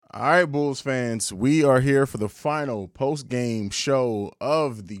All right, Bulls fans, we are here for the final post-game show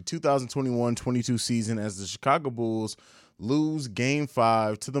of the 2021-22 season as the Chicago Bulls lose Game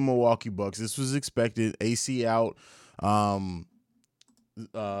 5 to the Milwaukee Bucks. This was expected. AC out, Zach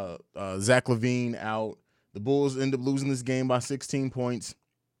LaVine out. The Bulls end up losing this game by 16 points.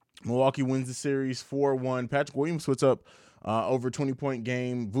 Milwaukee wins the series 4-1. Patrick Williams puts up over 20-point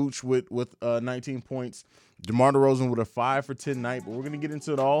game. Vooch with 19 points. DeMar DeRozan with a 5 for 10 night. But we're going to get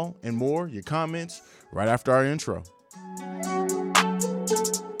into it all and more, your comments, right after our intro.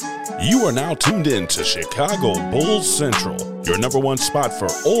 You are now tuned in to Chicago Bulls Central, your number one spot for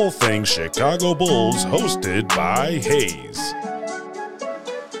all things Chicago Bulls, hosted by Hayes.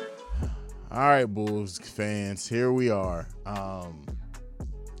 All right, Bulls fans, here we are.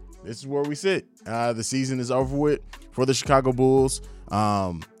 This is where we sit. The season is over with for the Chicago Bulls.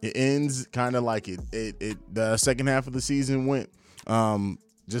 It ends kind of like the second half of the season went.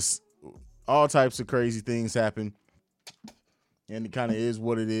 Just all types of crazy things happen. And it kind of is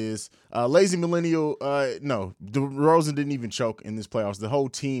what it is. Lazy Millennial, no, DeRozan didn't even choke in this playoffs. The whole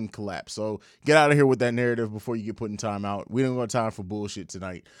team collapsed. So get out of here with that narrative before you get put in timeout. We don't got time for bullshit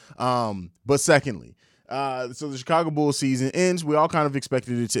tonight. But secondly, so the Chicago Bulls season ends. We all kind of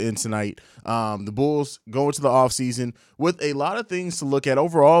expected it to end tonight. The Bulls go into the offseason with a lot of things to look at.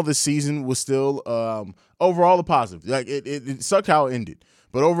 Overall, this season was still overall a positive. Like it sucked how it ended.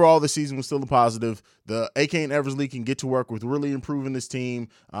 But overall, the season was still a positive. The AK and Eversley can get to work with really improving this team,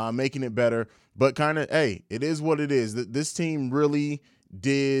 making it better. But kind of, hey, it is what it is. This team really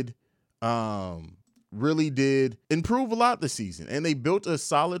did improve a lot this season. And they built a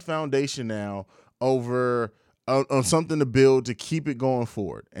solid foundation now over on something to build to keep it going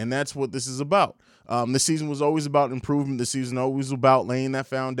forward. And that's what this is about. This season was always about improvement. This season always about laying that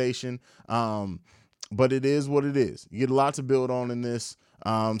foundation. But it is what it is. You get a lot to build on in this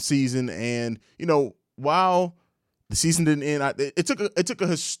season. And, while the season didn't end, it took a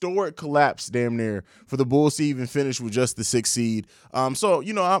historic collapse damn near for the Bulls to even finish with just the 6th seed. So,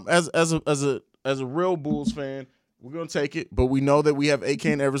 I'm, as a real Bulls fan, we're gonna take it, but we know that we have AK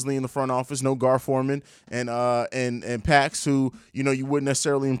and Eversley in the front office, no Gar Forman and Pax, who you wouldn't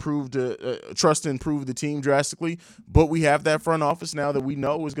necessarily trust to improve the team drastically, but we have that front office now that we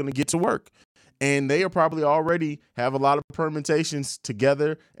know is gonna get to work, and they are probably already have a lot of permutations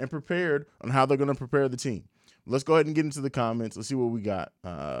together and prepared on how they're gonna prepare the team. Let's go ahead and get into the comments. Let's see what we got.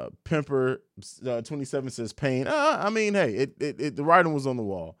 Pimper 27 says pain. Hey, the writing was on the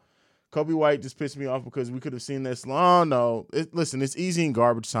wall. Kobe White just pissed me off because we could have seen this. Oh, no. Listen, it's easy in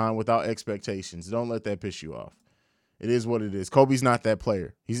garbage time without expectations. Don't let that piss you off. It is what it is. Kobe's not that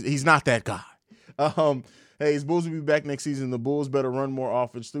player. He's not that guy. Hey, his Bulls will be back next season. The Bulls better run more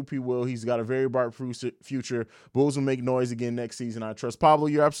offense. Stu P. Will. He's got a very bright future. Bulls will make noise again next season. I trust. Pablo,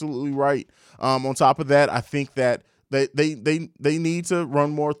 you're absolutely right. On top of that, I think that they need to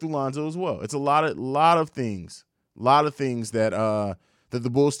run more through Lonzo as well. It's a lot of things that the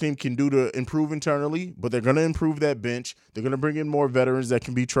Bulls team can do to improve internally, but they're going to improve that bench. They're going to bring in more veterans that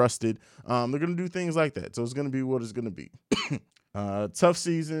can be trusted. They're going to do things like that. So it's going to be what it's going to be. Tough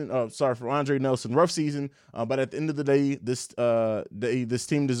season. For Andre Nelson, rough season. But at the end of the day, this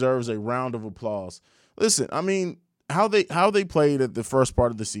team deserves a round of applause. Listen, how they played at the first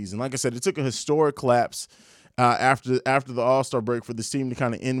part of the season. Like I said, it took a historic collapse after the All-Star break for this team to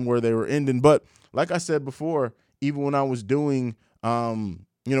kind of end where they were ending. But like I said before, even when I was doing when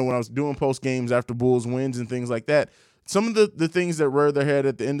I was doing post games after Bulls wins and things like that, some of the things that reared their head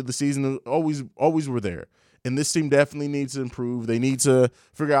at the end of the season always were there. And this team definitely needs to improve. They need to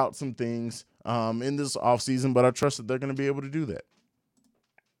figure out some things in this offseason, but I trust that they're going to be able to do that.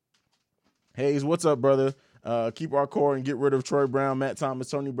 Hayes, what's up, brother? Keep our core and get rid of Troy Brown, Matt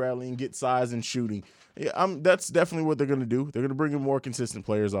Thomas, Tony Bradley, and get size and shooting. Yeah, that's definitely what they're going to do. They're going to bring in more consistent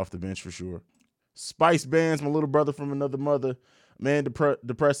players off the bench for sure. Spice Bands, my little brother from another mother. Man,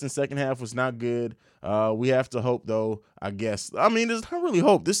 depressing second half was not good. We have to hope, though, I guess. There's not really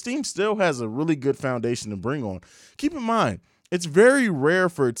hope. This team still has a really good foundation to bring on. Keep in mind, it's very rare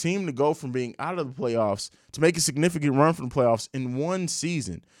for a team to go from being out of the playoffs to make a significant run from the playoffs in one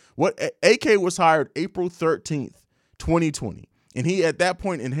season. AK was hired April 13th, 2020, and he at that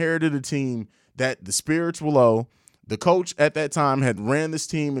point inherited a team that the spirits were low. The coach at that time had ran this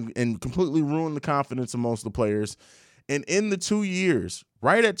team and completely ruined the confidence of most of the players. And in the 2 years,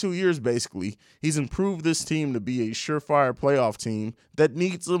 right at 2 years basically, he's improved this team to be a surefire playoff team that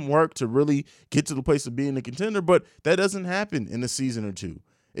needs some work to really get to the place of being a contender. But that doesn't happen in a season or two.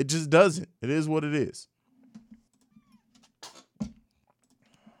 It just doesn't. It is what it is.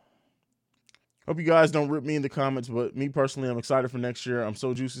 Hope you guys don't rip me in the comments, but me personally, I'm excited for next year. I'm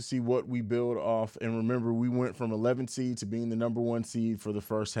so juiced to see what we build off. And remember, we went from 11 seed to being the number 1 seed for the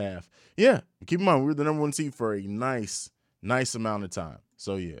first half. Yeah, keep in mind, we were the number 1 seed for a nice amount of time.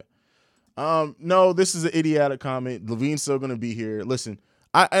 So, yeah. No, this is an idiotic comment. Levine's still going to be here. Listen,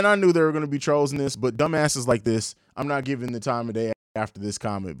 I knew there were going to be trolls in this, but dumbasses like this, I'm not giving the time of day after this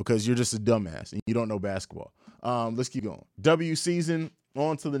comment because you're just a dumbass and you don't know basketball. Let's keep going. W season.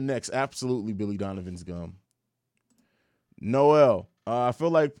 On to the next. Absolutely, Billy Donovan's gum. Noel. I feel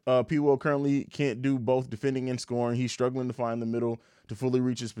like P. Will currently can't do both defending and scoring. He's struggling to find the middle to fully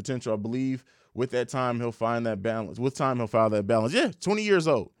reach his potential. I believe with that time, he'll find that balance. With time, he'll find that balance. Yeah, 20 years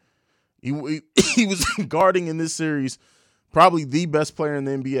old. He was guarding in this series probably the best player in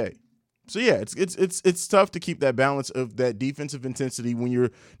the NBA. So, yeah, it's tough to keep that balance of that defensive intensity when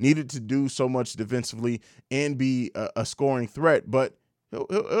you're needed to do so much defensively and be a scoring threat. But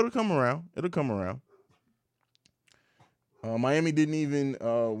it'll come around. It'll come around. Miami didn't even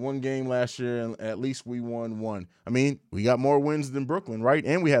one game last year, and at least we won one. I mean, we got more wins than Brooklyn, right?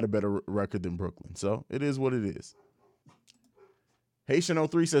 And we had a better record than Brooklyn. So it is what it is.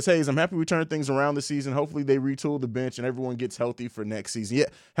 Haitian03 says, hey, I'm happy we turned things around this season. Hopefully they retool the bench and everyone gets healthy for next season. Yeah,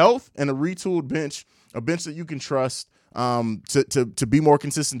 health and a retooled bench, a bench that you can trust to be more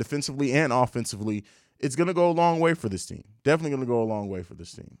consistent defensively and offensively. It's going to go a long way for this team. Definitely going to go a long way for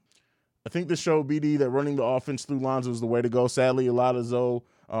this team. I think this showed BD that running the offense through Lonzo is the way to go. Sadly, a lot of Zoe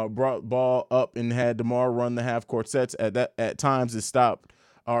brought ball up and had DeMar run the half-court sets. At times, it stopped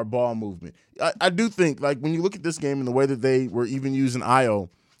our ball movement. I do think, like, when you look at this game and the way that they were even using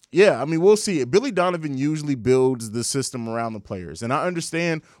Io, yeah, I mean, we'll see it. Billy Donovan usually builds the system around the players, and I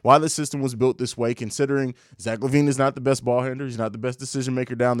understand why the system was built this way, considering Zach LaVine is not the best ball handler. He's not the best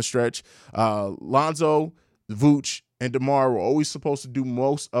decision-maker down the stretch. Lonzo, Vooch, and DeMar were always supposed to do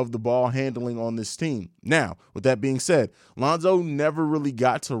most of the ball handling on this team. Now, with that being said, Lonzo never really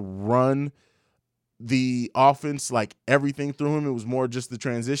got to run the offense, like everything through him. It was more just the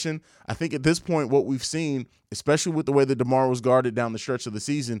transition. I think at this point, what we've seen, especially with the way that DeMar was guarded down the stretch of the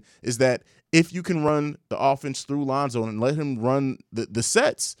season, is that if you can run the offense through Lonzo and let him run the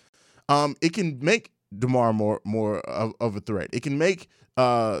sets, it can make DeMar more of a threat. It can make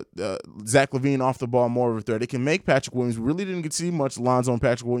Zach LaVine off the ball more of a threat. It can make Patrick Williams. We really didn't get to see much Lonzo and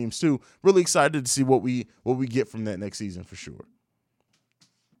Patrick Williams too. Really excited to see what we get from that next season for sure.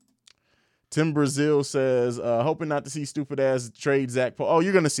 Tim Brazil says, hoping not to see stupid ass trade Zach Paul. Oh,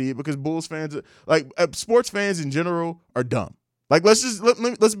 you're gonna see it because Bulls fans, like sports fans in general, are dumb. Like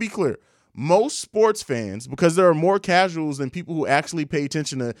let's be clear. Most sports fans, because there are more casuals than people who actually pay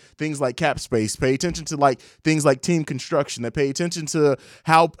attention to things like cap space, pay attention to like things like team construction, that pay attention to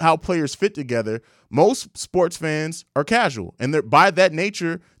how players fit together. Most sports fans are casual, and they're by that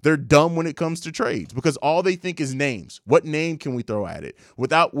nature, they're dumb when it comes to trades because all they think is names. What name can we throw at it?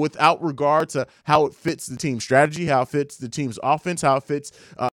 Without regard to how it fits the team's strategy, how it fits the team's offense, how it fits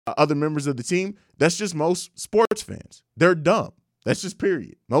other members of the team. That's just most sports fans. They're dumb. That's just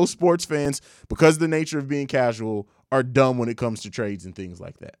period. Most sports fans, because of the nature of being casual, are dumb when it comes to trades and things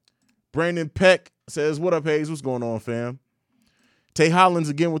like that. Brandon Peck says, what up, Hayes? What's going on, fam? Tay Hollins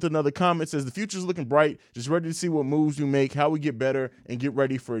again with another comment says, the future's looking bright. Just ready to see what moves we make, how we get better, and get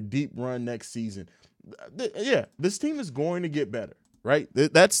ready for a deep run next season. Yeah, this team is going to get better, right?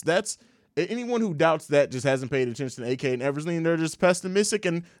 That's anyone who doubts that just hasn't paid attention to AK and Eversley, and they're just pessimistic.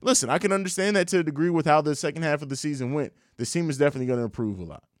 And listen, I can understand that to a degree with how the second half of the season went. This team is definitely going to improve a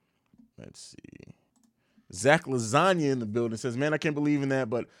lot. Let's see. Zach Lasagna in the building says, man, I can't believe in that,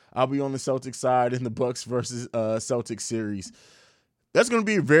 but I'll be on the Celtics side in the Bucks versus Celtics series. That's going to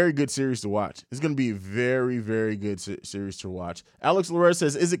be a very good series to watch. It's going to be a very, very good series to watch. Alex Lorez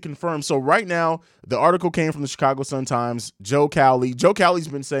says, is it confirmed? So right now, the article came from the Chicago Sun-Times. Joe Cowley. Joe Cowley's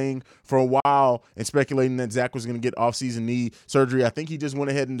been saying for a while and speculating that Zach was going to get off-season knee surgery. I think he just went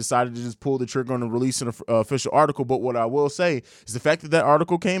ahead and decided to just pull the trigger on the release an official article. But what I will say is the fact that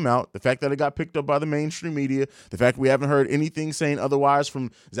article came out, the fact that it got picked up by the mainstream media, the fact we haven't heard anything saying otherwise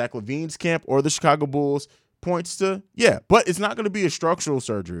from Zach LaVine's camp or the Chicago Bulls, points to, yeah, but it's not going to be a structural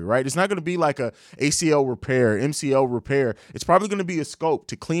surgery, right? It's not going to be like a ACL repair, MCL repair. It's probably going to be a scope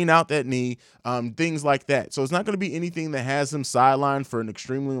to clean out that knee, things like that. So it's not going to be anything that has him sidelined for an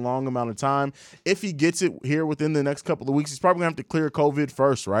extremely long amount of time. If he gets it here within the next couple of weeks, he's probably going to have to clear COVID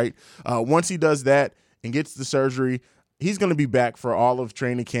first, right? Once he does that and gets the surgery, he's going to be back for all of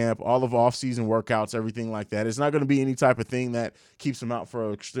training camp, all of off-season workouts, everything like that. It's not going to be any type of thing that keeps him out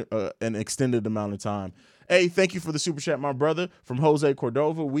for an extended amount of time. Hey, thank you for the super chat, my brother, from Jose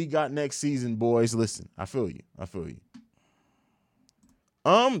Cordova. We got next season, boys. Listen, I feel you.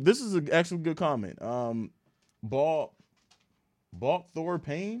 This is actually a good comment. Balk Thor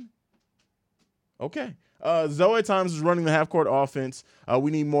Payne. Okay. Zoe Times is running the half court offense.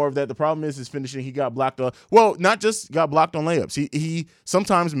 We need more of that. The problem is his finishing. He got blocked on. Well, not just got blocked on layups. He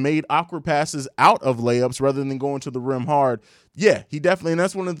sometimes made awkward passes out of layups rather than going to the rim hard. Yeah, he definitely, and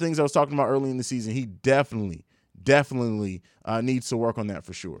that's one of the things I was talking about early in the season. He definitely needs to work on that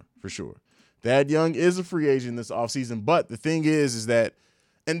for sure. Thad Young is a free agent this offseason, but the thing is that,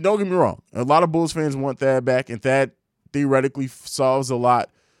 and don't get me wrong, a lot of Bulls fans want Thad back, and Thad theoretically solves a lot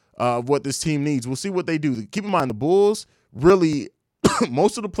of what this team needs. We'll see what they do. Keep in mind, the Bulls really,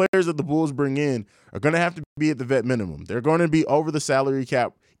 most of the players that the Bulls bring in are going to have to be at the vet minimum. They're going to be over the salary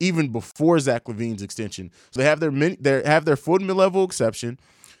cap even before Zach LaVine's extension. So they have their full mid-level exception.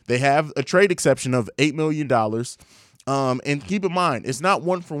 They have a trade exception of $8 million. And keep in mind, it's not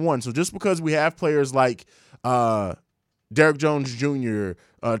one for one. So just because we have players like Derrick Jones Jr.,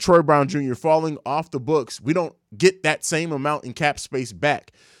 Troy Brown Jr. falling off the books, we don't get that same amount in cap space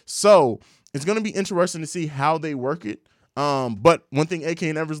back. So it's going to be interesting to see how they work it. But one thing AK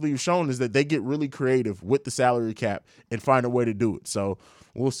and Eversley have shown is that they get really creative with the salary cap and find a way to do it. So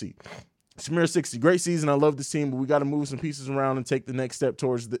we'll see. Samir 60, great season. I love this team, but we got to move some pieces around and take the next step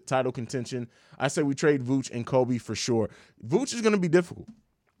towards the title contention. I say we trade Vooch and Kobe for sure. Vooch is going to be difficult.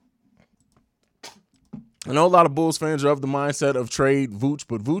 I know a lot of Bulls fans are of the mindset of trade Vooch,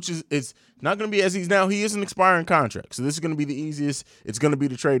 but Vooch is not going to be as he's now. He is an expiring contract, so this is going to be the easiest. It's going to be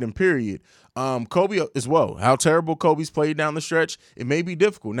the trade in period. Kobe as well. How terrible Kobe's played down the stretch, it may be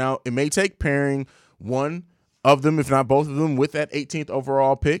difficult. Now, it may take pairing one of them, if not both of them, with that 18th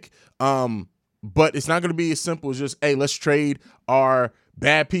overall pick. But it's not going to be as simple as just, hey, let's trade our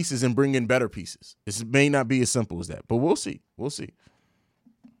bad pieces and bring in better pieces. This may not be as simple as that, but we'll see. We'll see.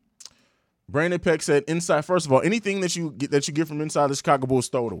 Brandon Peck said, inside, first of all, anything that you get from inside the Chicago Bulls,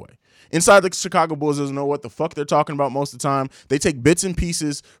 throw it away. Inside the Chicago Bulls doesn't know what the fuck they're talking about most of the time. They take bits and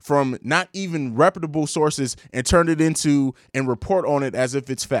pieces from not even reputable sources and turn it into and report on it as if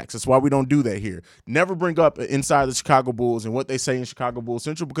it's facts. That's why we don't do that here. Never bring up inside the Chicago Bulls and what they say in Chicago Bulls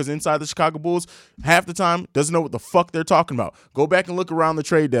Central, because inside the Chicago Bulls, half the time, doesn't know what the fuck they're talking about. Go back and look around the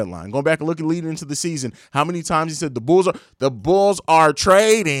trade deadline. Go back and look at leading into the season. How many times he said the Bulls are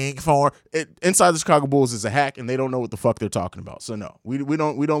trading for it. Inside the Chicago Bulls is a hack, and they don't know what the fuck they're talking about. So no, we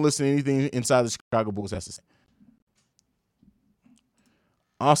don't listen to anything inside the Chicago Bulls has to say.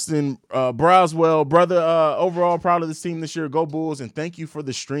 Austin Browswell, brother, overall proud of this team this year. Go Bulls, and thank you for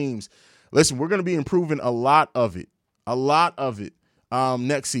the streams. Listen, we're going to be improving a lot of it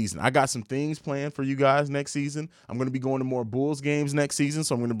next season. I got some things planned for you guys next season. I'm going to be going to more Bulls games next season,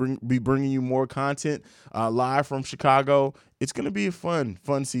 so I'm going to be bringing you more content live from Chicago. It's going to be a fun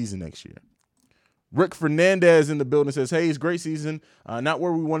season next year. Rick Fernandez in the building says, hey, it's a great season. Not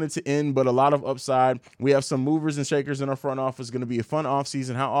where we wanted to end, but a lot of upside. We have some movers and shakers in our front office. Going to be a fun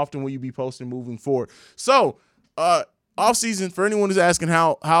offseason. How often will you be posting moving forward? So, offseason, for anyone who's asking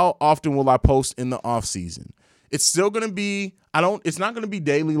how often will I post in the offseason? It's still going to be, it's not going to be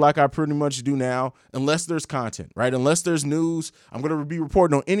daily like I pretty much do now, unless there's content, right? Unless there's news, I'm going to be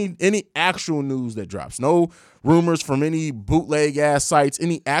reporting on any actual news that drops. No rumors from any bootleg ass sites,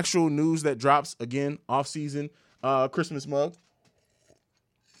 any actual news that drops, again, off season, Christmas mug.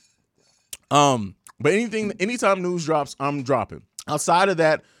 But anytime news drops, I'm dropping. Outside of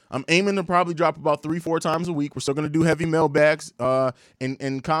that, I'm aiming to probably drop about 3-4 times a week. We're still going to do heavy mailbags,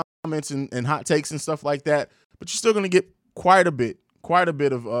 and comments and hot takes and stuff like that. But you're still going to get quite a bit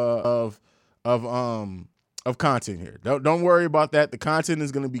of content here. Don't worry about that. The content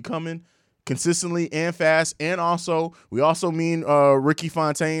is going to be coming consistently and fast. And also, me and Ricky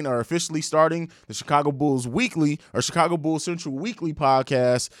Fontaine are officially starting the Chicago Bulls Weekly, or Chicago Bulls Central Weekly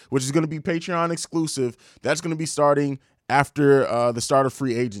podcast, which is going to be Patreon exclusive. That's going to be starting after the start of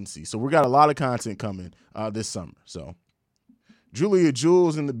free agency. So we got a lot of content coming this summer. So Julia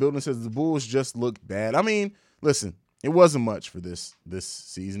Jules in the building says the Bulls just looked bad. I mean, listen, it wasn't much for this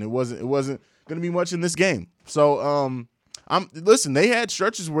season. It wasn't going to be much in this game. So listen, they had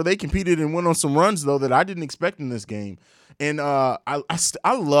stretches where they competed and went on some runs though that I didn't expect in this game. And I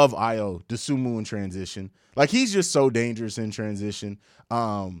love Ayo Dosunmu in transition. Like, he's just so dangerous in transition.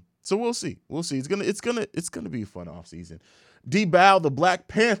 So we'll see. It's gonna be a fun offseason. D-Bow, the Black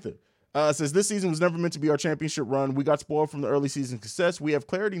Panther, says this season was never meant to be our championship run. We got spoiled from the early season success. We have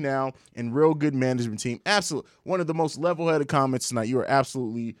clarity now and real good management team. Absolutely. One of the most level-headed comments tonight. You are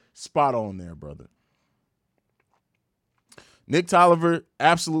absolutely spot on there, brother. Nick Tolliver,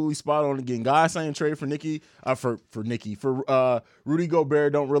 absolutely spot on again. Guys saying trade for Rudy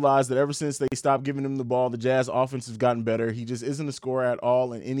Gobert don't realize that ever since they stopped giving him the ball, the Jazz offense has gotten better. He just isn't a scorer at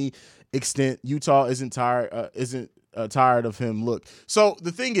all in any extent. Utah isn't tired of him. Look, so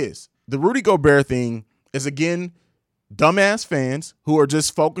the thing is, the Rudy Gobert thing is, again, dumbass fans who are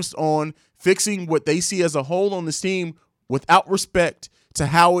just focused on fixing what they see as a hole on this team without respect to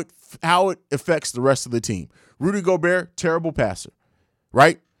how it affects the rest of the team. Rudy Gobert, terrible passer,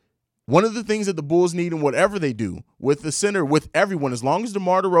 right? One of the things that the Bulls need in whatever they do with the center, with everyone, as long as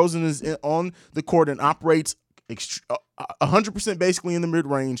DeMar DeRozan is on the court and operates 100% basically in the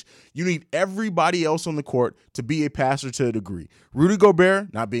mid-range, you need everybody else on the court to be a passer to a degree. Rudy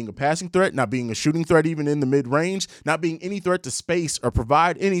Gobert not being a passing threat, not being a shooting threat even in the mid-range, not being any threat to space or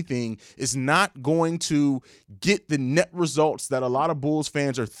provide anything is not going to get the net results that a lot of Bulls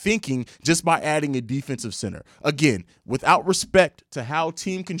fans are thinking just by adding a defensive center. Again, without respect to how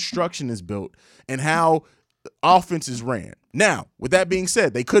team construction is built and how offenses ran. Now, with that being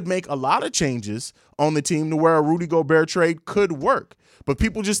said, they could make a lot of changes on the team to where a Rudy Gobert trade could work. But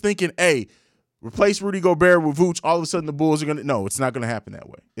people just thinking, hey, replace Rudy Gobert with Vooch, all of a sudden the Bulls are going to – no, it's not going to happen that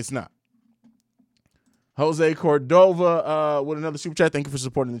way. It's not. Jose Cordova with another super chat. Thank you for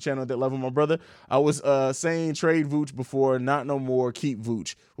supporting the channel at that level, my brother. I was saying trade Vooch before, not no more, keep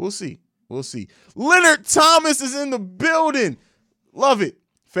Vooch. We'll see. We'll see. Leonard Thomas is in the building. Love it.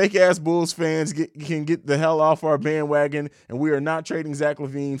 Fake-ass Bulls fans can get the hell off our bandwagon, and we are not trading Zach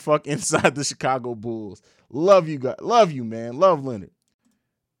LaVine. Fuck inside the Chicago Bulls. Love you guys. Love you, man. Love Leonard.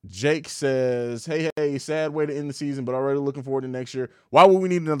 Jake says, hey, sad way to end the season, but already looking forward to next year. Why would we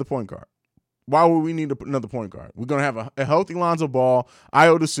need another point guard? Why would we need another point guard? We're going to have a healthy Lonzo Ball,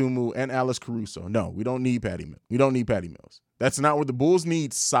 Ayo Dosunmu, and Alex Caruso. No, we don't need Patty Mills. We don't need Patty Mills. That's not what the Bulls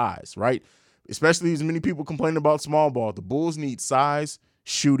need. Size, right? Especially as many people complain about small ball. The Bulls need size,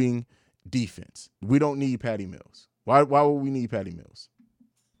 shooting, defense. We don't need Patty Mills. Why would we need Patty Mills?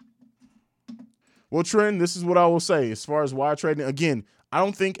 Well, Trent, this is what I will say as far as why trading. Again, I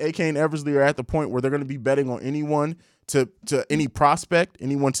don't think AK and Eversley are at the point where they're going to be betting on anyone to any prospect,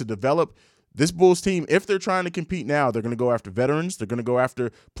 anyone to develop. This Bulls team, if they're trying to compete now, they're going to go after veterans. They're going to go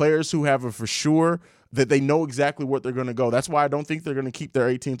after players who have a for sure that they know exactly what they're going to go. That's why I don't think they're going to keep their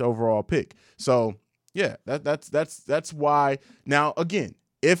 18th overall pick. So, yeah, that's why. Now, again,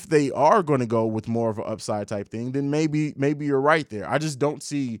 if they are going to go with more of an upside type thing, then maybe you're right there. I just don't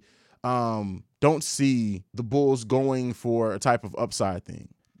see the Bulls going for a type of upside thing.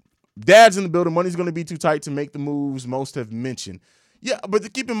 Dad's in the building. Money's going to be too tight to make the moves most have mentioned. Yeah,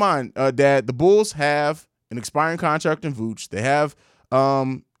 but keep in mind, Dad, the Bulls have an expiring contract in Vooch. They have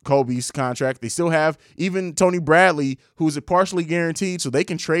Kobe's contract. They still have even Tony Bradley, who's partially guaranteed, so they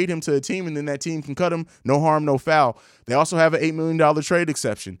can trade him to a team, and then that team can cut him. No harm, no foul. They also have an $8 million trade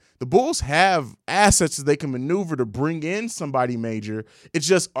exception. The Bulls have assets that they can maneuver to bring in somebody major. It's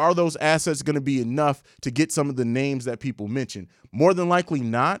just, are those assets going to be enough to get some of the names that people mention? More than likely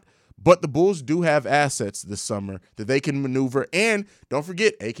not. But the Bulls do have assets this summer that they can maneuver. And don't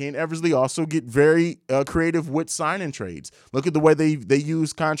forget, AK and Eversley also get very creative with sign-in trades. Look at the way they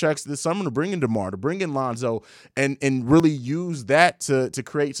use contracts this summer to bring in DeMar, to bring in Lonzo, and really use that to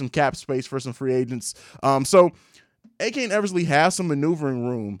create some cap space for some free agents. So AK and Eversley have some maneuvering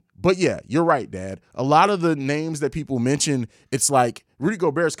room. But, yeah, you're right, Dad. A lot of the names that people mention, it's like Rudy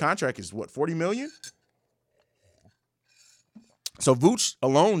Gobert's contract is, what, $40 million? So Vooch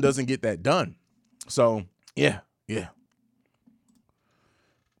alone doesn't get that done. So, yeah.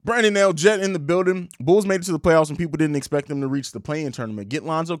 Brandon L. Jet in the building. Bulls made it to the playoffs and people didn't expect them to reach the play-in tournament. Get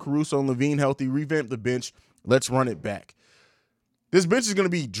Lonzo, Caruso, and LaVine healthy. Revamp the bench. Let's run it back. This bench is going to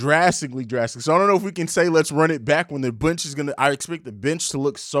be drastically drastic. So I don't know if we can say let's run it back when the bench is going to – I expect the bench to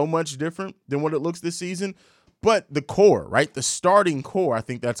look so much different than what it looks this season. But the core, right, the starting core, I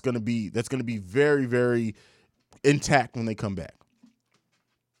think that's going to be very, very intact when they come back.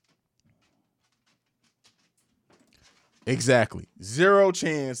 Exactly. Zero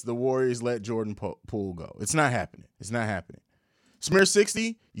chance the Warriors let Jordan Poole go. It's not happening. Smear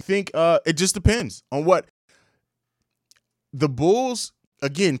 60, you think it just depends on what the Bulls,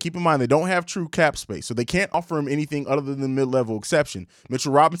 again, keep in mind they don't have true cap space, so they can't offer him anything other than the mid-level exception.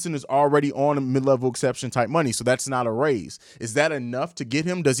 Mitchell Robinson is already on a mid-level exception type money, so that's not a raise. Is that enough to get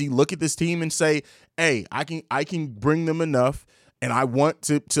him? Does he look at this team and say, hey, I can bring them enough, and I want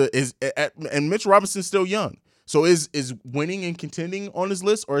and Mitchell Robinson's still young. So is winning and contending on his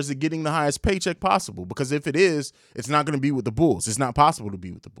list, or is it getting the highest paycheck possible? Because if it is, it's not going to be with the Bulls. It's not possible to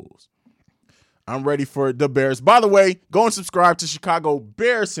be with the Bulls. I'm ready for the Bears. By the way, go and subscribe to Chicago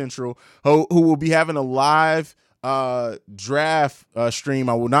Bears Central, who will be having a live draft stream.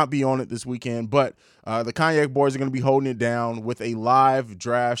 I will not be on it this weekend, but the Cognac Boys are going to be holding it down with a live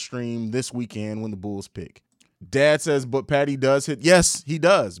draft stream this weekend when the Bulls pick. Dad says, but Patty does hit. Yes, he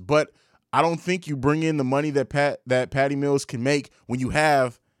does, but I don't think you bring in the money that Patty Mills can make when you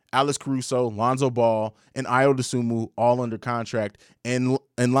have Alex Caruso, Lonzo Ball, and Ayo Dosunmu all under contract, and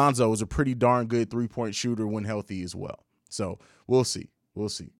Lonzo is a pretty darn good three-point shooter when healthy as well. So we'll see. We'll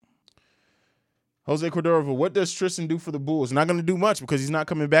see. Jose Cordova, what does Tristan do for the Bulls? Not going to do much because he's not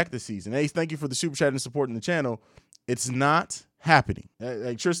coming back this season. Hey, thank you for the super chat and supporting the channel. It's not happening.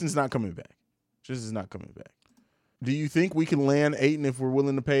 Like, Tristan's not coming back. Tristan's not coming back. Do you think we can land Ayton if we're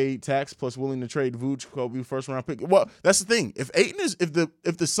willing to pay tax plus willing to trade Vooch, Kobe, first round pick? Well, that's the thing. If Ayton is, if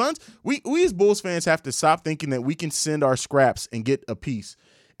the Suns, we as Bulls fans have to stop thinking that we can send our scraps and get a piece.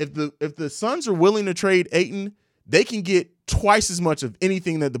 If the Suns are willing to trade Ayton, they can get twice as much of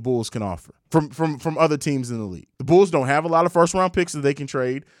anything that the Bulls can offer from other teams in the league. The Bulls don't have a lot of first-round picks that they can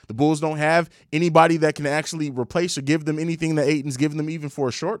trade. The Bulls don't have anybody that can actually replace or give them anything that Ayton's given them even for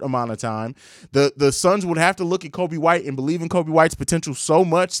a short amount of time. The Suns would have to look at Kobe White and believe in Kobe White's potential so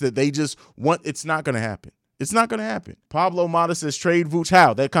much that they just want – it's not going to happen. It's not going to happen. Pablo Mata says trade Vooch.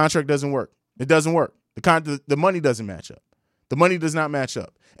 How? That contract doesn't work. It doesn't work. The money doesn't match up. The money does not match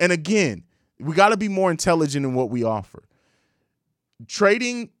up. And again, we got to be more intelligent in what we offer.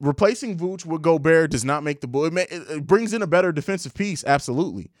 Replacing Vooch with Gobert does not make the Bulls. It brings in a better defensive piece,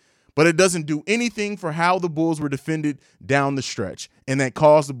 absolutely. But it doesn't do anything for how the Bulls were defended down the stretch, and that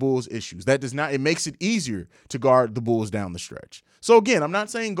caused the Bulls issues. That does not. It makes it easier to guard the Bulls down the stretch. So again, I'm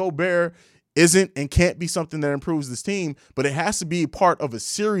not saying Gobert isn't and can't be something that improves this team, but it has to be part of a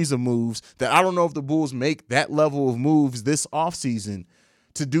series of moves that I don't know if the Bulls make that level of moves this offseason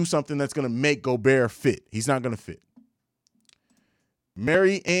to do something that's going to make Gobert fit. He's not going to fit.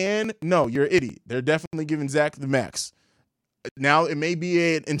 Mary Ann, no, you're an idiot. They're definitely giving Zach the max. Now, it may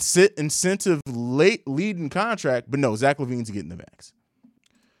be an incentive leading contract, but no, Zach LaVine's getting the max.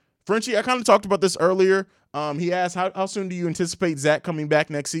 Frenchie, I kind of talked about this earlier. He asked, how soon do you anticipate Zach coming back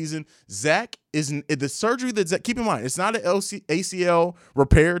next season? Zach isn't the surgery that Zach, keep in mind, it's not an ACL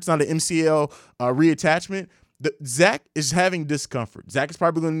repair. It's not an MCL reattachment. Zach is having discomfort. Zach is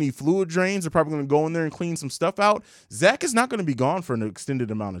probably going to need fluid drains. They're probably going to go in there and clean some stuff out. Zach is not going to be gone for an extended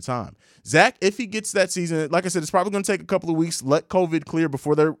amount of time. Zach, if he gets that season, like I said, it's probably going to take a couple of weeks, let COVID clear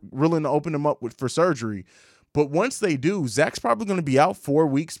before they're willing to open him up for surgery. But once they do, Zach's probably going to be out 4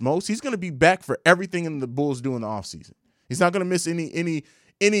 weeks most. He's going to be back for everything in the Bulls do in the offseason. He's not going to miss any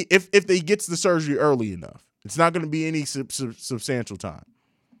if he gets the surgery early enough. It's not going to be any substantial time.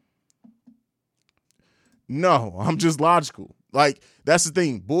 No, I'm just logical. Like, that's the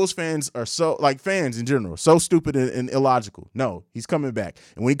thing. Bulls fans are so, like fans in general, so stupid and illogical. No, he's coming back.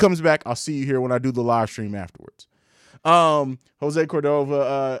 And when he comes back, I'll see you here when I do the live stream afterwards. Jose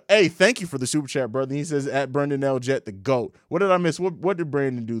Cordova, hey, thank you for the super chat, brother. He says, at Brendan L. Jet, the GOAT. What did I miss? What did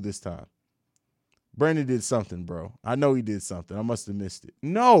Brandon do this time? Brandon did something, bro. I know he did something. I must have missed it.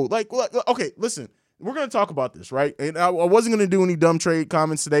 No, okay, listen. We're going to talk about this, right? And I wasn't going to do any dumb trade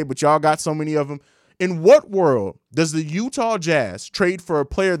comments today, but y'all got so many of them. In what world does the Utah Jazz trade for a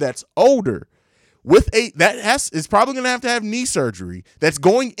player that's older is probably going to have knee surgery, that's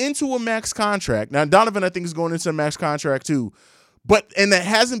going into a max contract? Now, Donovan, I think, is going into a max contract too, and that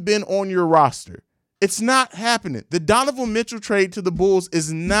hasn't been on your roster. It's not happening. The Donovan Mitchell trade to the Bulls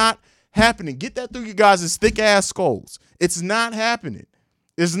is not happening. Get that through you guys' thick-ass skulls. It's not happening.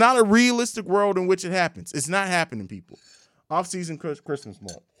 There's not a realistic world in which it happens. It's not happening, people. Off-season Christmas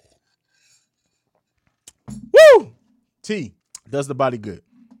malt. Woo! T does the body good.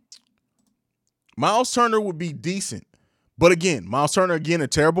 Miles Turner would be decent. But again, Miles Turner, a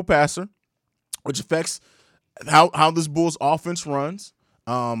terrible passer, which affects how this Bulls offense runs.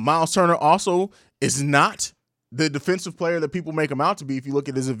 Miles Turner also is not the defensive player that people make him out to be if you look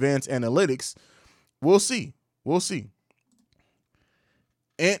at his advanced analytics. We'll see.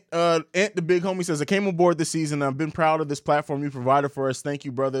 Ant the big homie says, I came aboard this season. I've been proud of this platform you provided for us. Thank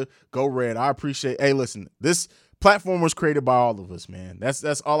you, brother. Go Red. I appreciate. Hey, listen, this platform was created by all of us, man.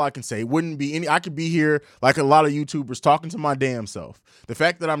 That's all I can say. It wouldn't be I could be here like a lot of YouTubers talking to my damn self. The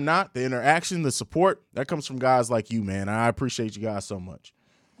fact that I'm not, the interaction, the support, that comes from guys like you, man. I appreciate you guys so much.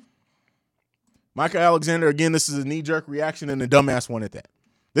 Michael Alexander, again, this is a knee-jerk reaction and a dumbass one at that.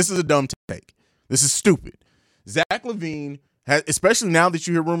 This is a dumb take. This is stupid. Zach LaVine, especially now that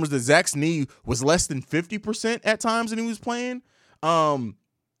you hear rumors that Zach's knee was less than 50% at times when he was playing.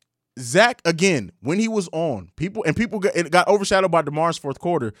 Zach, again, when he was on, people got overshadowed by DeMar's fourth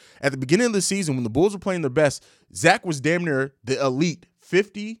quarter. At the beginning of the season, when the Bulls were playing their best, Zach was damn near the elite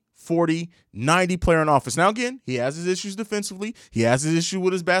 50, 40, 90 player on offense. Now, again, he has his issues defensively. He has his issue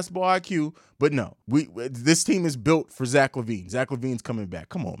with his basketball IQ. But no, this team is built for Zach LaVine. Zach LaVine's coming back.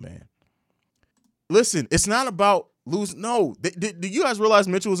 Come on, man. Listen, it's not about losing. No, do you guys realize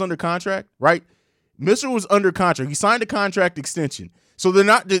Mitchell was under contract, right? Mitchell was under contract. He signed a contract extension. So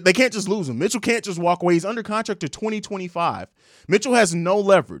they can't just lose him. Mitchell can't just walk away. He's under contract to 2025. Mitchell has no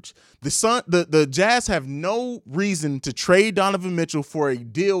leverage. The Jazz have no reason to trade Donovan Mitchell for a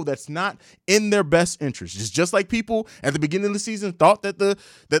deal that's not in their best interest. It's just like people at the beginning of the season thought that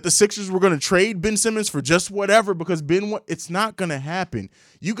the Sixers were going to trade Ben Simmons for just whatever because it's not going to happen.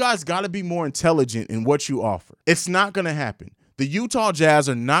 You guys got to be more intelligent in what you offer. It's not going to happen. The Utah Jazz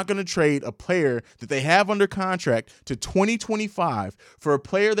are not going to trade a player that they have under contract to 2025 for a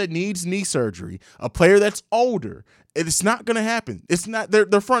player that needs knee surgery, a player that's older. It's not going to happen. It's not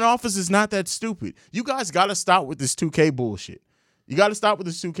their front office is not that stupid. You guys got to stop with this 2K bullshit. You got to stop with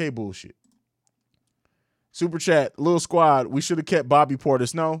this 2K bullshit. Super chat, Lil Squad, we should have kept Bobby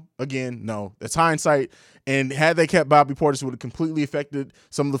Portis. No, again, no. That's hindsight. And had they kept Bobby Portis, it would have completely affected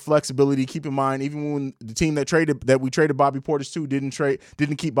some of the flexibility. Keep in mind, even when the team that we traded Bobby Portis to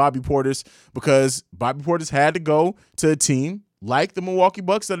didn't keep Bobby Portis because Bobby Portis had to go to a team like the Milwaukee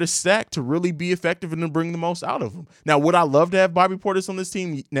Bucks that are stacked to really be effective and to bring the most out of them. Now, would I love to have Bobby Portis on this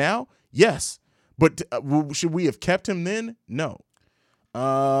team now? Yes. But should we have kept him then? No.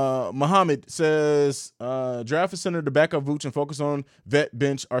 Muhammad says, draft a center to back up Vooch and focus on vet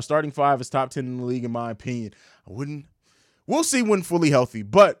bench. Our starting five is top 10 in the league, in my opinion. We'll see when fully healthy,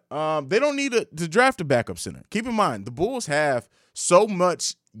 but they don't need to draft a backup center. Keep in mind, the Bulls have so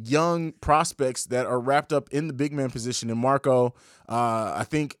much young prospects that are wrapped up in the big man position. And Marco, I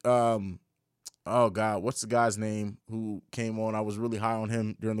think, oh God, what's the guy's name who came on? I was really high on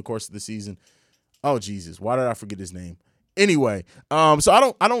him during the course of the season. Oh, Jesus, why did I forget his name? Anyway, so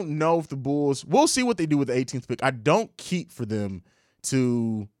I don't know if the Bulls, we'll see what they do with the 18th pick. I don't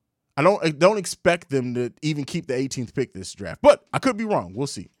expect them to even keep the 18th pick this draft, but I could be wrong. We'll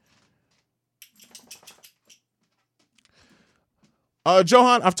see.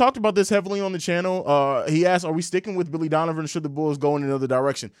 Johan, I've talked about this heavily on the channel. He asked, are we sticking with Billy Donovan or should the Bulls go in another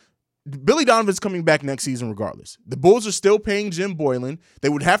direction? Billy Donovan's coming back next season regardless. The Bulls are still paying Jim Boylan. They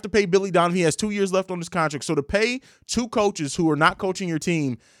would have to pay Billy Donovan. He has 2 years left on his contract. So to pay two coaches who are not coaching your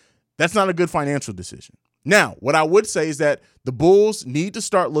team, that's not a good financial decision. Now, what I would say is that the Bulls need to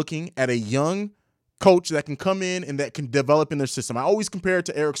start looking at a young coach that can come in and that can develop in their system. I always compare it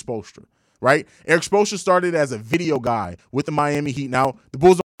to Eric Spoelstra, right? Eric Spoelstra started as a video guy with the Miami Heat. Now, the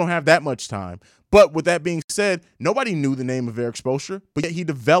Bulls don't have that much time. But with that being said, nobody knew the name of Eric Spoelstra, but yet he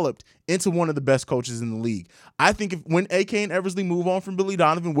developed into one of the best coaches in the league. I think when AK and Eversley move on from Billy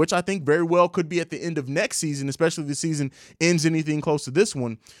Donovan, which I think very well could be at the end of next season, especially if the season ends anything close to this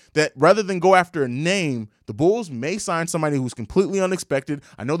one, that rather than go after a name, the Bulls may sign somebody who's completely unexpected.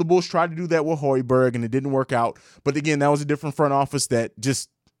 I know the Bulls tried to do that with Hoiberg and it didn't work out. But again, that was a different front office that just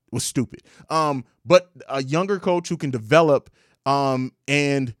was stupid. But a younger coach who can develop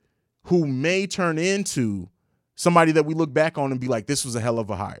and who may turn into somebody that we look back on and be like, this was a hell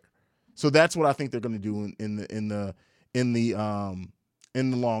of a hire. So that's what I think they're going to do in the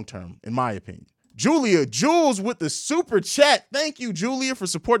long term, in my opinion. Jules with the super chat. Thank you, Julia, for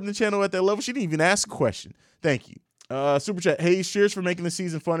supporting the channel at that level. She didn't even ask a question. Thank you. Super chat. Hey, cheers for making the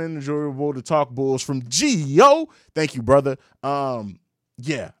season fun and enjoyable to talk Bulls from Gio. Thank you, brother.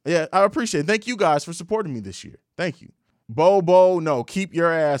 Yeah, I appreciate it. Thank you guys for supporting me this year. Thank you. Bobo, no, keep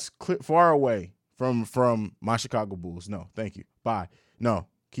your ass far away from my Chicago Bulls. No, thank you. Bye. No,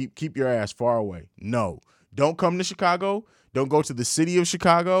 keep your ass far away. No, don't come to Chicago. Don't go to the city of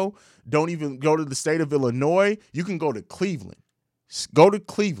Chicago. Don't even go to the state of Illinois. You can go to Cleveland. Go to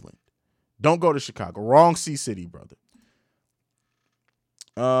Cleveland. Don't go to Chicago. Wrong city, brother.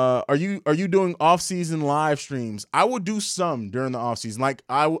 Are you doing off-season live streams? I will do some during the off-season. Like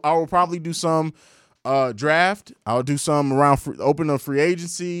I will probably do some draft. I'll do some around open of free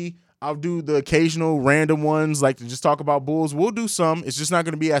agency. I'll do the occasional random ones, like to just talk about Bulls. We'll do some. It's just not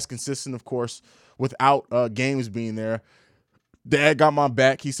going to be as consistent, of course, without games being there. Dad got my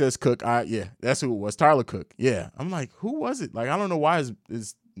back. He says Cook. Yeah, that's who it was. Tyler Cook. Yeah. I'm like, who was it? Like, I don't know why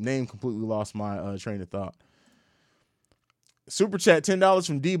his name completely lost my train of thought. Super chat, $10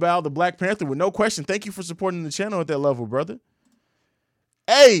 from D-Bow, the Black Panther, with no question. Thank you for supporting the channel at that level, brother.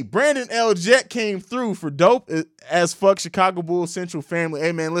 Hey, Brandon L. Jet came through for dope as fuck Chicago Bulls Central family.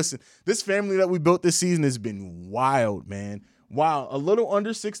 Hey, man, listen, this family that we built this season has been wild, man. Wow, a little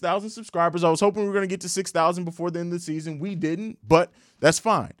under 6,000 subscribers. I was hoping we were going to get to 6,000 before the end of the season. We didn't, but that's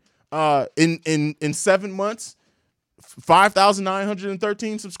fine. In 7 months,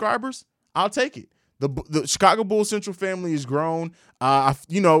 5,913 subscribers. I'll take it. The Chicago Bulls Central family has grown.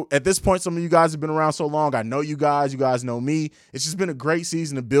 At this point, some of you guys have been around so long. I know you guys. You guys know me. It's just been a great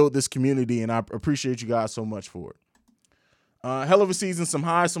season to build this community, and I appreciate you guys so much for it. Hell of a season, some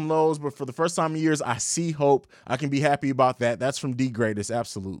highs, some lows, but for the first time in years, I see hope. I can be happy about that. That's from D Greatest,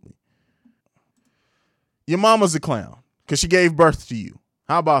 absolutely. Your mama's a clown because she gave birth to you.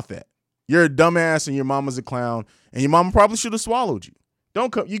 How about that? You're a dumbass and your mama's a clown, and your mama probably should have swallowed you.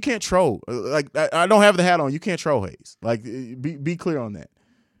 You can't troll. Like, I don't have the hat on. You can't troll, Hayes. Like, be clear on that.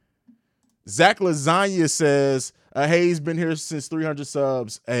 Zach Lasagna says, Hayes been here since 300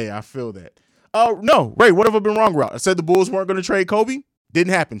 subs. Hey, I feel that. No, Ray, what have I been wrong about? I said the Bulls weren't going to trade Kobe.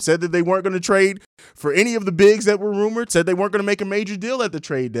 Didn't happen. Said that they weren't going to trade for any of the bigs that were rumored. Said they weren't going to make a major deal at the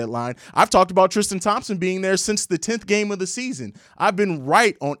trade deadline. I've talked about Tristan Thompson being there since the 10th game of the season. I've been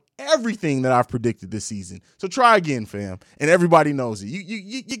right on everything that I've predicted this season. So try again, fam. And everybody knows it.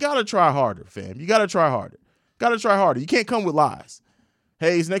 You got to try harder, fam. You got to try harder. Got to try harder. You can't come with lies.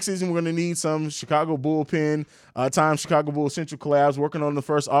 Hayes, next season we're going to need some Chicago Bullpen times Chicago Bulls Central collabs. Working on the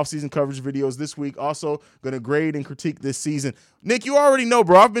first offseason coverage videos this week. Also going to grade and critique this season. Nick, you already know,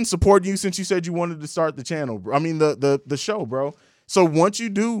 bro. I've been supporting you since you said you wanted to start the channel. I mean the show, bro. So once you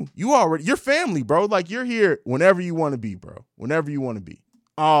do, you're family, bro. Like, you're here whenever you want to be, bro. Whenever you want to be.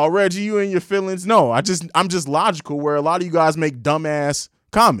 Oh, Reggie, you and your feelings? No, I'm just logical. Where a lot of you guys make dumbass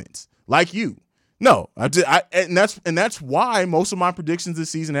comments like you. No, and that's why most of my predictions this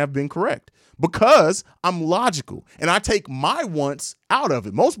season have been correct, because I'm logical and I take my wants out of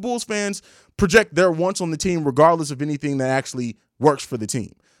it. Most Bulls fans project their wants on the team regardless of anything that actually works for the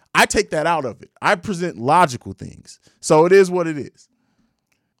team. I take that out of it. I present logical things. So it is what it is.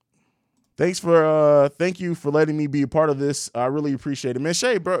 Thank you for letting me be a part of this. I really appreciate it, man.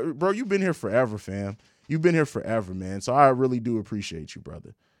 Shay, bro, you've been here forever, fam. You've been here forever, man. So I really do appreciate you,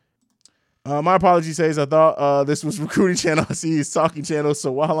 brother. My apologies, Hayes. I thought this was recruiting channel. I see it's talking channel.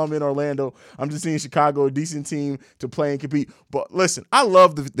 So while I'm in Orlando, I'm just seeing Chicago, a decent team to play and compete. But listen, I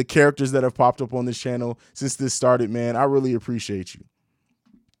love the characters that have popped up on this channel since this started, man. I really appreciate you.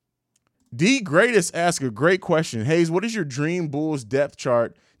 D Greatest asked a great question. Hayes, what is your dream Bulls depth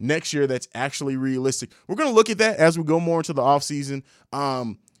chart next year that's actually realistic? We're going to look at that as we go more into the offseason.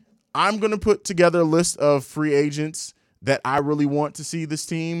 I'm going to put together a list of free agents that I really want to see this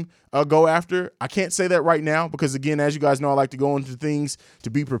team go after. I can't say that right now because, again, as you guys know, I like to go into things to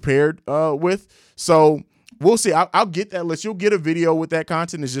be prepared with. So we'll see. I'll get that list. You'll get a video with that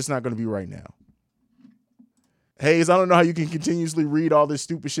content. It's just not going to be right now. Hayes, I don't know how you can continuously read all this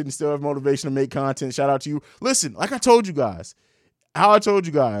stupid shit and still have motivation to make content. Shout out to you. Listen, like I told you guys,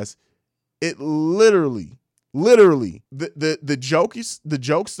 it literally the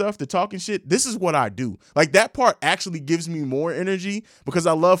joke stuff, the talking shit, this is what I do. Like, that part actually gives me more energy because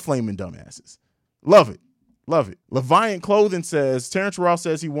I love flaming dumbasses. Love it. Leviant Clothing says, Terrence Ross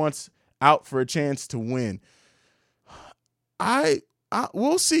says he wants out for a chance to win.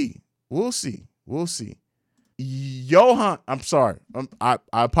 We'll see. Johan, I'm sorry. I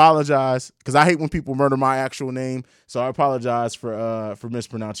apologize because I hate when people murder my actual name. So I apologize for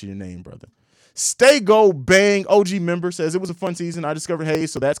mispronouncing your name, brother. Stay Go Bang OG member says it was a fun season. I discovered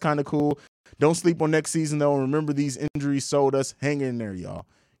Hayes, so that's kind of cool. Don't sleep on next season though. Remember, these injuries sold us. Hang in there, y'all.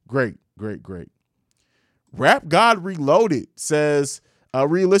 Great. Rap God Reloaded says,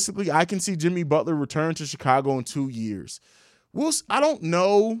 realistically, I can see Jimmy Butler return to Chicago in 2 years. I don't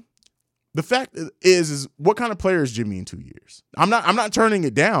know. The fact is what kind of player is Jimmy in 2 years? I'm not turning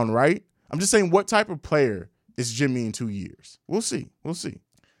it down, right? I'm just saying, what type of player is Jimmy in 2 years? We'll see.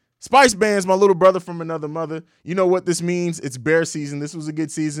 Spice Band's my little brother from another mother. You know what this means. It's Bear season. This was a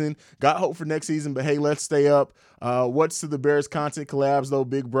good season. Got hope for next season, but hey, let's stay up. What's to the Bears content collabs, though,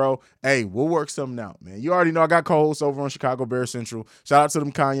 big bro? Hey, we'll work something out, man. You already know I got co-hosts over on Chicago Bears Central. Shout out to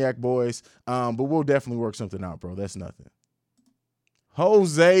them Cognac boys. But we'll definitely work something out, bro. That's nothing.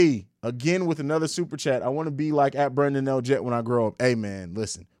 Jose, again with another super chat. I want to be like at Brandon L. Jet when I grow up. Hey, man,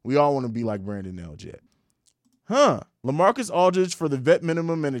 listen. We all want to be like Brandon L. Jet. LaMarcus Aldridge for the vet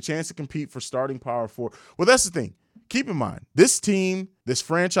minimum and a chance to compete for starting power forward. Well, that's the thing. Keep in mind, this team, this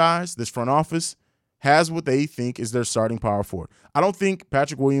franchise, this front office has what they think is their starting power forward. I don't think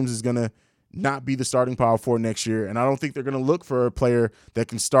Patrick Williams is going to not be the starting power forward next year, and I don't think they're going to look for a player that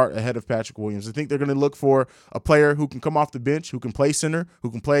can start ahead of Patrick Williams. I think they're going to look for a player who can come off the bench, who can play center,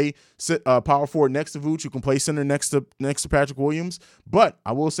 who can play power forward next to Vooch, who can play center next to Patrick Williams. But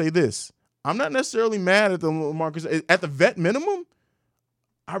I will say this. I'm not necessarily mad at the LaMarcus. At the vet minimum,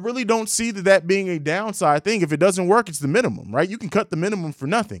 I really don't see that being a downside thing. If it doesn't work, it's the minimum, right? You can cut the minimum for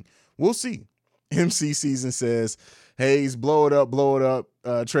nothing. We'll see. MC Season says, Hayes, blow it up,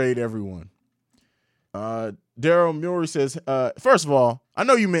 trade everyone. Daryl Murray says, first of all, I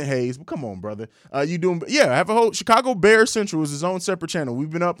know you meant Hayes, but come on, brother. You doing? Yeah, I have a whole Chicago Bears Central is his own separate channel. We've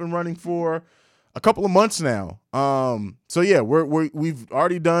been up and running for a couple of months now. So yeah, we've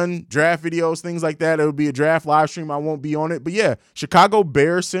already done draft videos, things like that. It'll be a draft live stream. I won't be on it, but yeah, Chicago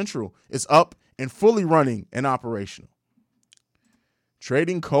Bears Central is up and fully running and operational.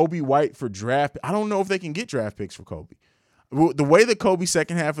 Trading Kobe White for draft. I don't know if they can get draft picks for Kobe. The way that Kobe's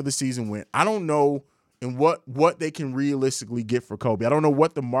second half of the season went, I don't know and what they can realistically get for Kobe. I don't know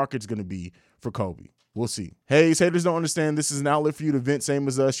what the market's going to be for Kobe. We'll see. Hey, haters don't understand. This is an outlet for you to vent, same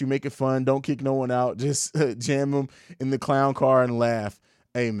as us. You make it fun. Don't kick no one out. Just jam them in the clown car and laugh.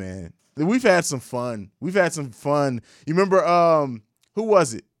 Hey, man, we've had some fun. You remember, who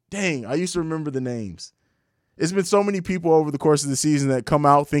was it? Dang, I used to remember the names. It's been so many people over the course of the season that come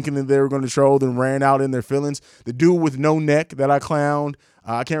out thinking that they were going to troll, then ran out in their feelings. The dude with no neck that I clowned,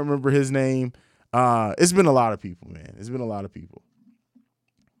 I can't remember his name. It's been a lot of people, man. It's been a lot of people.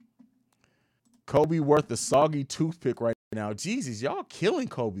 Kobe worth the soggy toothpick right now. Jesus, y'all killing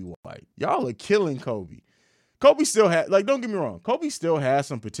Kobe White. Y'all are killing Kobe. Kobe still has, don't get me wrong, Kobe still has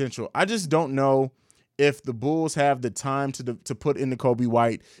some potential. I just don't know if the Bulls have the time to put into Kobe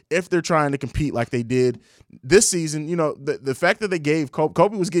White if they're trying to compete like they did this season. You know, the fact that they gave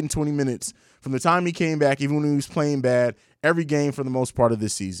Kobe was getting 20 minutes from the time he came back, even when he was playing bad, every game for the most part of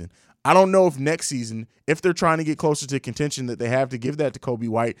this season. I don't know if next season, if they're trying to get closer to contention, that they have to give that to Kobe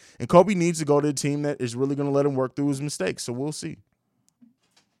White. And Kobe needs to go to a team that is really going to let him work through his mistakes. So we'll see.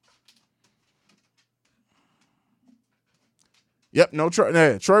 Yep,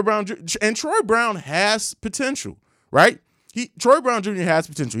 Troy Brown, and Troy Brown has potential, right? Troy Brown Jr. has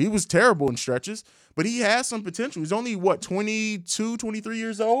potential. He was terrible in stretches, but he has some potential. He's only, 22, 23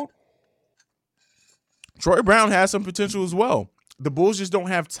 years old? Troy Brown has some potential as well. The Bulls just don't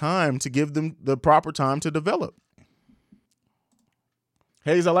have time to give them the proper time to develop.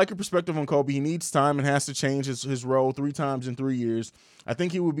 Hayes, I like your perspective on Kobe. He needs time and has to change his role 3 times in 3 years. I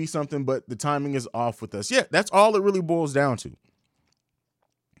think he would be something, but the timing is off with us. Yeah, that's all it really boils down to.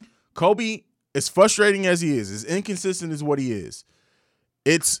 Kobe, as frustrating as he is, as inconsistent as what he is,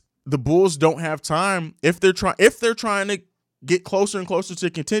 it's the Bulls don't have time if they're trying to get closer and closer to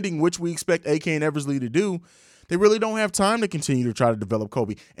contending, which we expect AK and Eversley to do. They really don't have time to continue to try to develop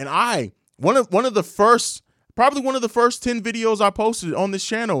Kobe. And one of the first 10 videos I posted on this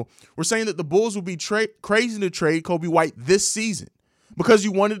channel were saying that the Bulls would be crazy to trade Kobe White this season because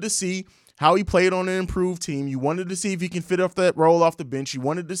you wanted to see how he played on an improved team. You wanted to see if he can fit off that role off the bench. You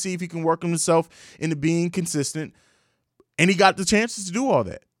wanted to see if he can work himself into being consistent. And he got the chances to do all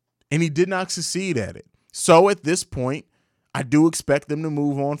that. And he did not succeed at it. So at this point, I do expect them to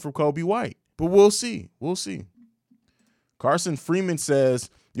move on from Kobe White. But we'll see. We'll see. Carson Freeman says,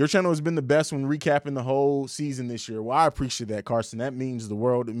 your channel has been the best when recapping the whole season this year. Well, I appreciate that, Carson. That means the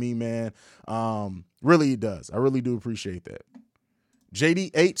world to me, man. Really, it does. I really do appreciate that.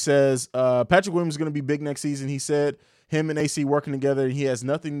 JD8 says, Patrick Williams is going to be big next season. He said him and AC working together, and he has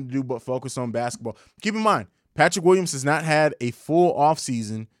nothing to do but focus on basketball. Keep in mind, Patrick Williams has not had a full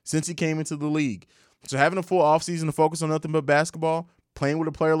offseason since he came into the league. So having a full offseason to focus on nothing but basketball, playing with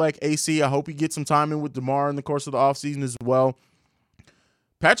a player like AC, I hope he gets some time in with DeMar in the course of the offseason as well.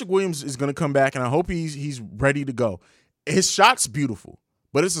 Patrick Williams is going to come back, and I hope he's ready to go. His shot's beautiful,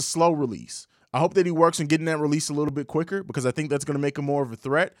 but it's a slow release. I hope that he works on getting that release a little bit quicker because I think that's going to make him more of a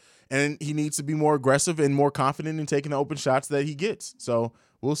threat, and he needs to be more aggressive and more confident in taking the open shots that he gets. So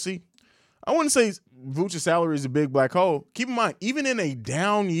we'll see. I wouldn't say Vucevic's salary is a big black hole. Keep in mind, even in a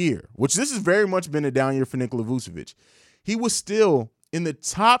down year, which this has very much been a down year for Nikola Vucevic, he was still in the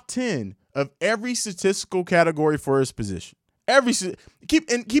top 10 of every statistical category for his position.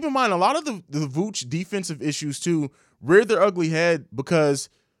 Keep in mind, a lot of the Vooch defensive issues too reared their ugly head because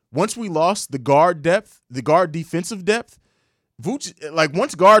once we lost the guard defensive depth, Vooch,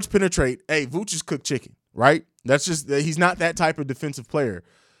 once guards penetrate, Vooch is cooked chicken, right? That's just, he's not that type of defensive player.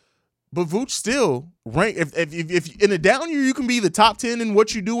 But Vooch still rank. If in a down year you can be the top 10 in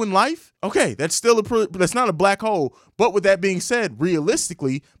what you do in life, okay, that's not a black hole. But with that being said,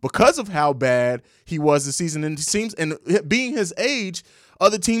 realistically, because of how bad he was this season, and it seems, and being his age,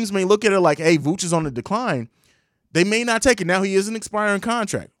 other teams may look at it like, hey, Vooch is on the decline. They may not take it. Now he is an expiring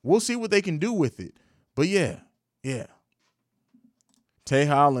contract. We'll see what they can do with it. But yeah. Tay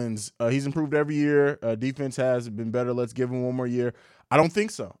Hollins, he's improved every year. Defense has been better. Let's give him one more year. I don't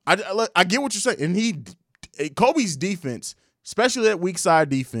think so. I get what you're saying. And Kobe's defense, especially that weak side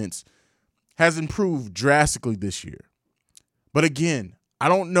defense, has improved drastically this year. But again, I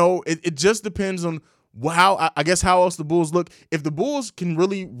don't know. It just depends on I guess how else the Bulls look. If the Bulls can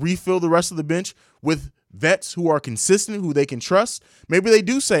really refill the rest of the bench with vets who are consistent, who they can trust, maybe they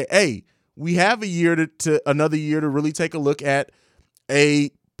do say, hey, we have a year to another year to really take a look at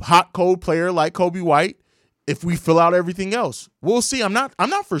a hot, cold player like Coby White. If we fill out everything else, we'll see. I'm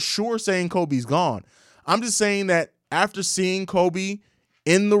not for sure saying Kobe's gone. I'm just saying that after seeing Coby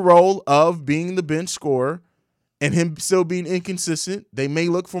in the role of being the bench scorer and him still being inconsistent, they may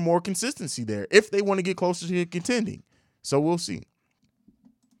look for more consistency there if they want to get closer to contending. So we'll see.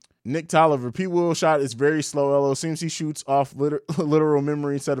 Nick Tolliver, Pete Will shot is very slow. LO seems he shoots off literal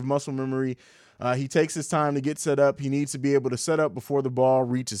memory instead of muscle memory. He takes his time to get set up. He needs to be able to set up before the ball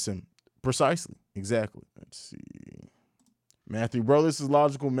reaches him. Precisely. Exactly. Let's see. Matthew, bro, this is a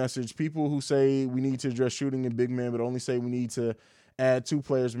logical message. People who say we need to address shooting and big man, but only say we need to add 2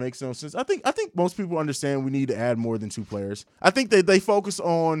 players makes no sense. I think most people understand we need to add more than 2 players. I think they focus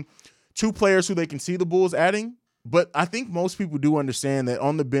on 2 players who they can see the Bulls adding, but I think most people do understand that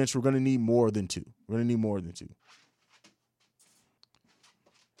on the bench we're going to need more than 2. We're going to need more than 2.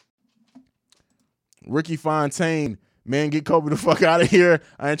 Ricky Fontaine, man, get Kobe the fuck out of here.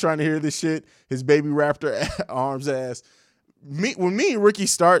 I ain't trying to hear this shit. His baby raptor arms ass. When me and Ricky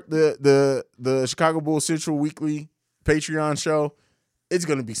start the Chicago Bulls Central Weekly Patreon show, it's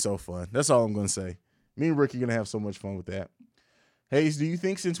going to be so fun. That's all I'm going to say. Me and Ricky are going to have so much fun with that. Hayes, do you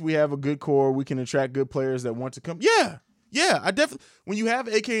think since we have a good core, we can attract good players that want to come? Yeah, I definitely. When you have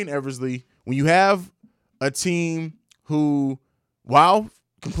AK and Eversley, when you have a team who, while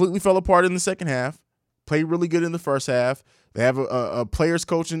completely fell apart in the second half, played really good in the first half. They have a players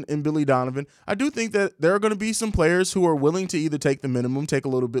coach in Billy Donovan. I do think that there are going to be some players who are willing to either take the minimum, take a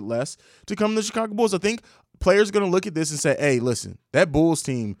little bit less to come to the Chicago Bulls. I think players are going to look at this and say, hey, listen, that Bulls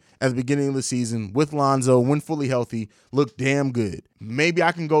team at the beginning of the season with Lonzo, when fully healthy, looked damn good. Maybe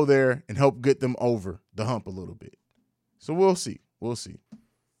I can go there and help get them over the hump a little bit. So we'll see. We'll see.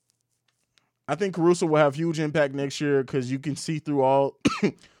 I think Caruso will have huge impact next year because you can see through all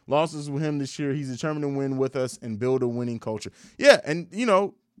losses with him this year. He's determined to win with us and build a winning culture. Yeah, and,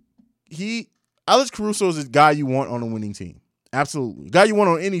 Alex Caruso is a guy you want on a winning team. Absolutely. Guy you want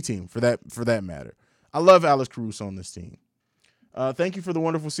on any team for that matter. I love Alex Caruso on this team. Thank you for the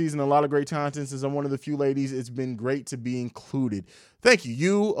wonderful season. A lot of great content. Since I'm one of the few ladies, it's been great to be included. Thank you.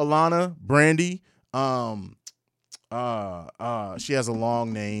 You, Alana, Brandy. She has a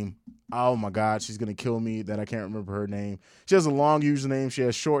long name. Oh my God, she's gonna kill me that I can't remember her name. She has a long username. She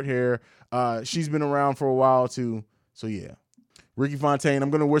has short hair. She's been around for a while too. So yeah. Ricky Fontaine, I'm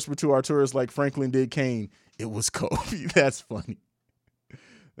gonna whisper to our tourists like Franklin did Kane. It was Kobe. That's funny.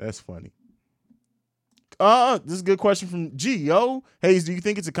 That's funny. This is a good question from G. Yo, Hayes, do you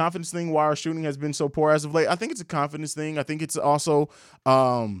think it's a confidence thing why our shooting has been so poor as of late? I think it's a confidence thing. I think it's also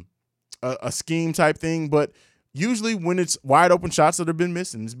a scheme type thing, but usually when it's wide open shots that have been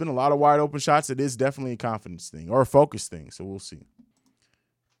missing, there's been a lot of wide open shots. It is definitely a confidence thing or a focus thing. So we'll see.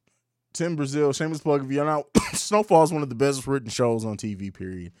 Tim Brazil, shameless plug. If you're not, Snowfall is one of the best written shows on TV,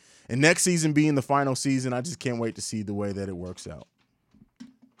 period. And next season being the final season, I just can't wait to see the way that it works out.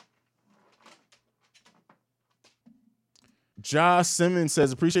 Josh Simmons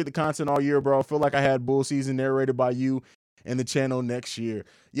says, appreciate the content all year, bro. I feel like I had Bull season narrated by you and the channel next year.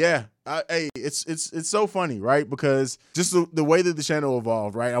 Yeah, it's so funny, right? Because just the way that the channel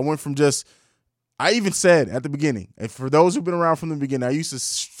evolved, right? I went from I even said at the beginning, and for those who've been around from the beginning, I used to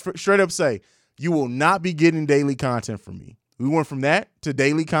straight up say, you will not be getting daily content from me. We went from that to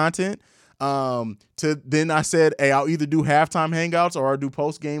daily content. To then I said, hey, I'll either do halftime hangouts or I'll do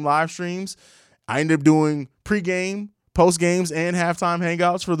post-game live streams. I ended up doing pre-game, post-games, and halftime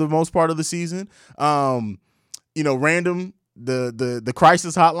hangouts for the most part of the season. Random, the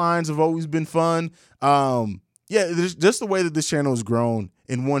crisis hotlines have always been fun. Just the way that this channel has grown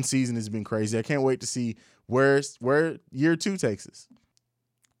in one season has been crazy. I can't wait to see where year 2 takes us.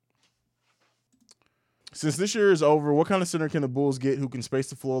 Since this year is over, what kind of center can the Bulls get who can space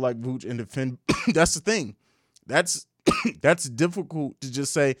the floor like Vooch and defend? That's the thing. That's difficult to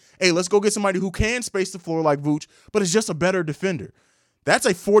just say, hey, let's go get somebody who can space the floor like Vooch, but is just a better defender. That's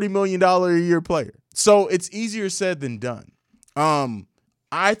a $40 million a year player. So it's easier said than done.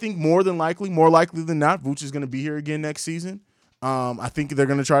 I think more likely than not, Vooch is going to be here again next season. I think they're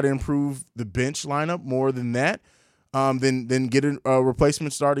going to try to improve the bench lineup more than that, than get a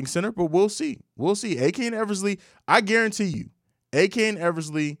replacement starting center. But we'll see. We'll see. AK and Eversley, I guarantee you, AK and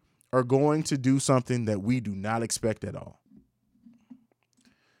Eversley are going to do something that we do not expect at all.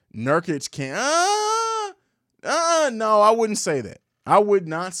 Nurkic can't. No, I wouldn't say that. I would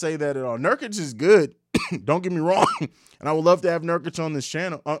not say that at all. Nurkic is good. Don't get me wrong. And I would love to have Nurkic on this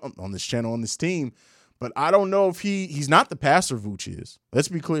channel, on this team. But I don't know if he's not the passer Vooch is. Let's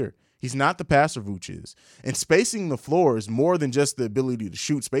be clear. He's not the passer Vooch is. And spacing the floor is more than just the ability to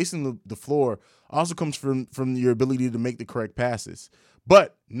shoot. Spacing the floor also comes from your ability to make the correct passes.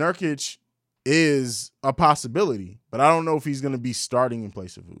 But Nurkic is a possibility, but I don't know if he's going to be starting in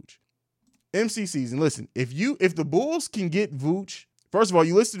place of Vooch. MC season, listen, if the Bulls can get Vooch, first of all,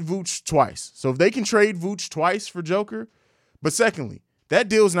 you listed Vooch twice. So if they can trade Vooch twice for Joker, but secondly, that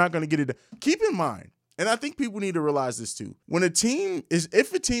deal is not going to get it done. Keep in mind, and I think people need to realize this too.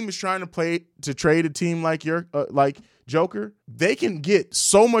 If a team is trying to trade a team like Joker, they can get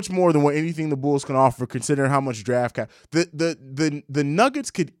so much more than what anything the Bulls can offer, considering how much draft cap. The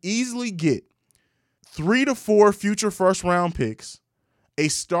Nuggets could easily get 3 to 4 future first round picks, a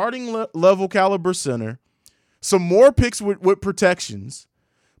starting level caliber center, some more picks with protections,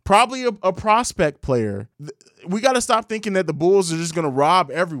 probably a prospect player. We got to stop thinking that the Bulls are just going to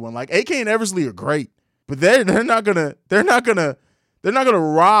rob everyone. Like AK and Eversley are great, but they're not gonna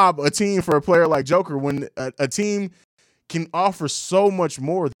rob a team for a player like Joker when a team can offer so much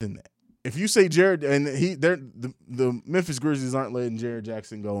more than that. If you say Jared and the Memphis Grizzlies aren't letting Jared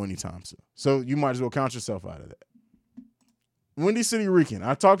Jackson go anytime soon, so you might as well count yourself out of that. Windy City Rican,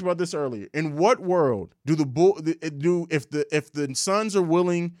 I talked about this earlier. In what world if the Suns are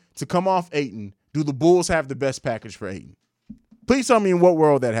willing to come off Ayton, do the Bulls have the best package for Ayton? Please tell me in what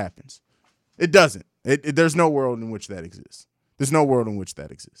world that happens. It doesn't. There's no world in which that exists. There's no world in which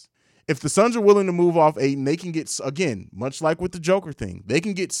that exists. If the Suns are willing to move off Ayton, they can get, again, much like with the Joker thing, they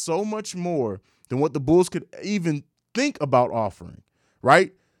can get so much more than what the Bulls could even think about offering,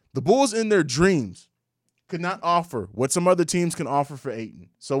 right? The Bulls in their dreams could not offer what some other teams can offer for Ayton.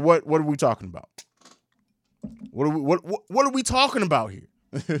 So what are we talking about? What are we talking about here?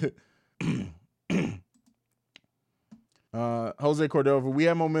 Jose Cordova, we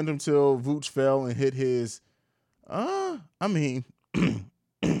had momentum till Vooch fell and hit his.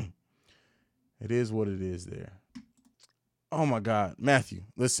 It is what it is there. Oh my God, Matthew,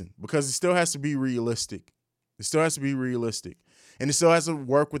 listen, because it still has to be realistic. It still has to be realistic. And it still has to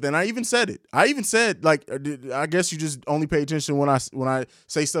work with, and I even said it. I even said, like, I guess you just only pay attention when I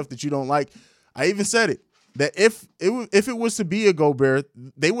say stuff that you don't like. I even said it, that if it was to be a Gobert,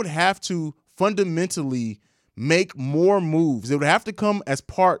 they would have to fundamentally make more moves. It would have to come as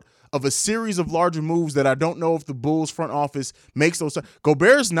part of a series of larger moves that I don't know if the Bulls front office makes those.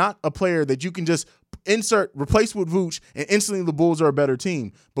 Gobert is not a player that you can just replace with Vooch, and instantly the Bulls are a better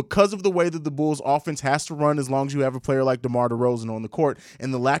team because of the way that the Bulls offense has to run as long as you have a player like DeMar DeRozan on the court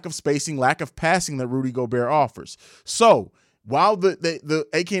and the lack of spacing, lack of passing that Rudy Gobert offers. So while the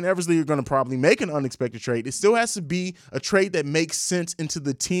AK and Eversley are going to probably make an unexpected trade, it still has to be a trade that makes sense into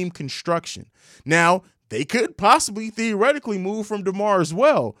the team construction. Now, they could possibly theoretically move from DeMar as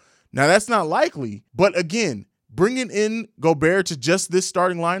well. Now, that's not likely, but again, bringing in Gobert to just this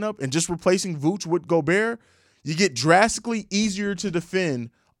starting lineup and just replacing Vooch with Gobert, you get drastically easier to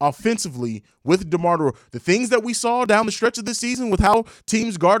defend offensively with DeMar DeRozan. The things that we saw down the stretch of this season with how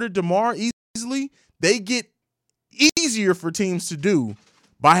teams guarded DeMar easily, they get easier for teams to do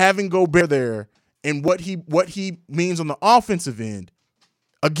by having Gobert there and what he means on the offensive end.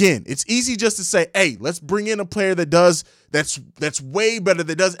 Again, it's easy just to say, hey, let's bring in a player that's way better,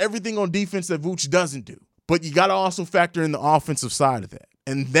 that does everything on defense that Vooch doesn't do. But you got to also factor in the offensive side of that.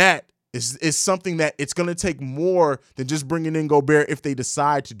 And that is something that it's going to take more than just bringing in Gobert if they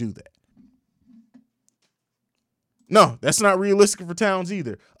decide to do that. No, that's not realistic for Towns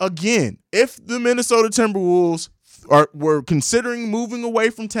either. Again, if the Minnesota Timberwolves were considering moving away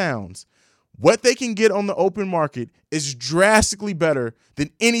from Towns, what they can get on the open market is drastically better than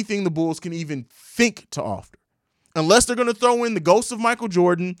anything the Bulls can even think to offer. Unless they're going to throw in the ghost of Michael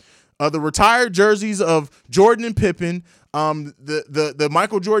Jordan, the retired jerseys of Jordan and Pippen, the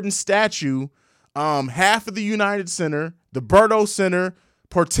Michael Jordan statue, half of the United Center, the Berto Center,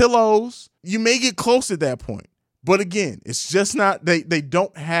 Portillo's. You may get close at that point. But again, it's just not, they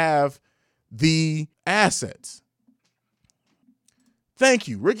don't have the assets. Thank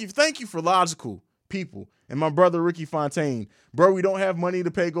you, Ricky. Thank you for logical people. And my brother, Ricky Fontaine. Bro, we don't have money to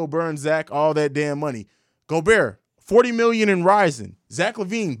pay Gobert and Zach all that damn money. Gobert, $40 million and rising. Zach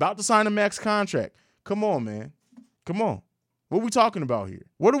LaVine, about to sign a max contract. Come on, man. Come on. What are we talking about here?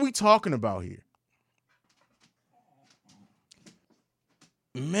 What are we talking about here?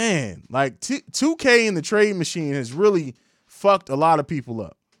 Man, like 2K in the trade machine has really fucked a lot of people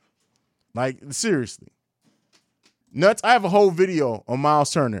up. Like, seriously. Nuts, I have a whole video on Miles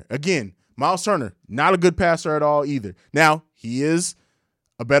Turner. Again, Miles Turner, not a good passer at all either. Now, he is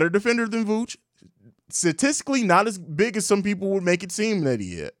a better defender than Vooch. statistically not as big as some people would make it seem that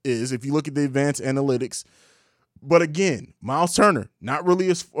he is if you look at the advanced analytics. But again, Miles Turner, not really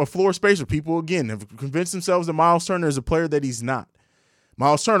a floor spacer. People, again, have convinced themselves that Miles Turner is a player that he's not.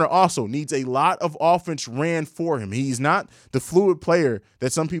 Miles Turner also needs a lot of offense ran for him. He's not the fluid player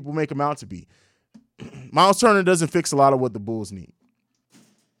that some people make him out to be. Miles Turner doesn't fix a lot of what the Bulls need.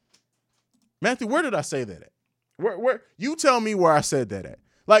 Matthew, where did I say that at? Where you tell me where I said that at.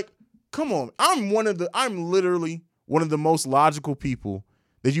 Like, come on. I'm literally one of the most logical people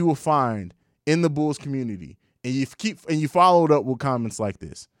that you will find in the Bulls community. And you followed up with comments like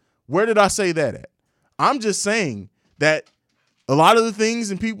this. Where did I say that at? I'm just saying that a lot of the things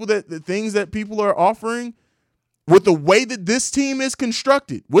that people are offering with the way that this team is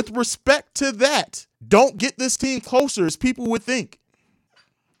constructed, with respect to that, don't get this team closer as people would think.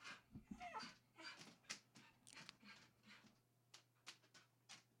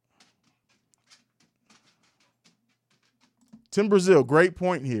 Tim Brazil, great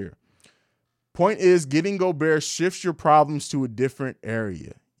point here. Point is, getting Gobert shifts your problems to a different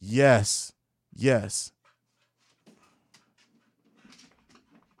area. Yes. Yes.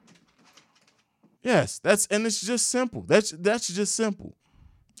 Yes, it's just simple. That's just simple.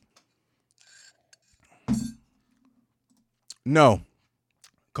 No.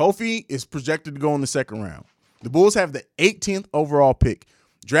 Kofi is projected to go in the second round. The Bulls have the 18th overall pick.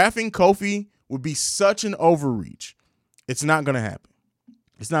 Drafting Kofi would be such an overreach. It's not going to happen.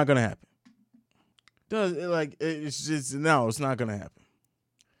 It's not going to happen. It's not going to happen.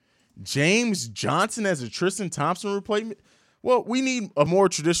 James Johnson as a Tristan Thompson replacement? Well, we need a more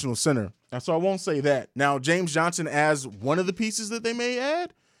traditional center. So I won't say that. Now, James Johnson as one of the pieces that they may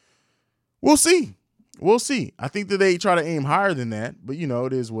add? We'll see. We'll see. I think that they try to aim higher than that, but,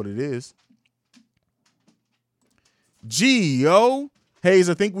 it is what it is. Hayes,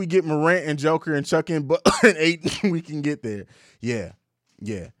 I think we get Morant and Joker and chuck in but an 8, we can get there. Yeah.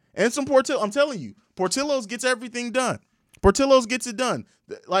 And some Portillo. I'm telling you, Portillo's gets everything done. Portillo's gets it done.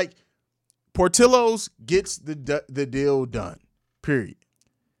 Like, Portillo's gets the deal done. Period.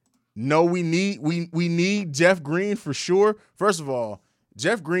 No, we need Jeff Green for sure. First of all,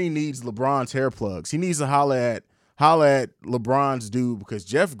 Jeff Green needs LeBron's hair plugs. He needs to holla at LeBron's dude because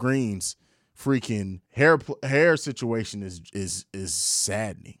Jeff Green's freaking hair situation is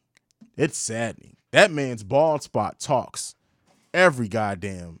saddening. It's saddening. That man's bald spot talks every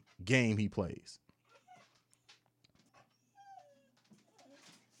goddamn game he plays.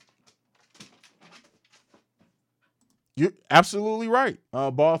 You're absolutely right.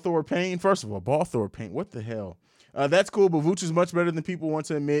 Balthor Payne. First of all, Balthor Payne. What the hell? That's cool, but Vooch is much better than people want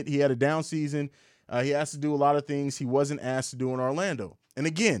to admit. He had a down season. He has to do a lot of things he wasn't asked to do in Orlando. And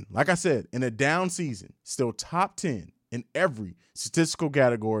again, like I said, in a down season, still top 10 in every statistical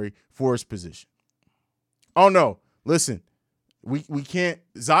category for his position. Oh, no. Listen, we can't.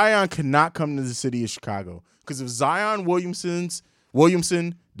 Zion cannot come to the city of Chicago because if Zion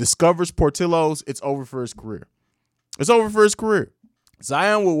Williamson discovers Portillo's, it's over for his career. It's over for his career.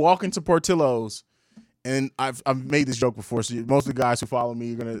 Zion will walk into Portillo's, and I've made this joke before, so most of the guys who follow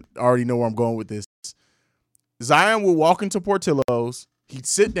me are going to already know where I'm going with this. Zion will walk into Portillo's, he'd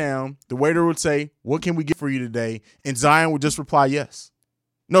sit down, the waiter would say, "What can we get for you today?" And Zion would just reply, "Yes."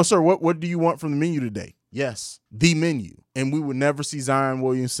 "No, sir, what do you want from the menu today?" "Yes, the menu." And we would never see Zion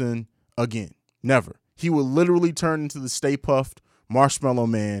Williamson again. Never. He would literally turn into the Stay Puffed Marshmallow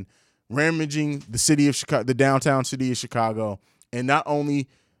Man, ramaging the city of Chicago, the downtown city of Chicago. And not only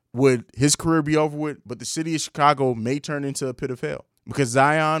would his career be over with, but the city of Chicago may turn into a pit of hell because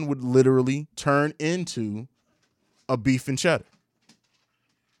Zion would literally turn into a beef and cheddar.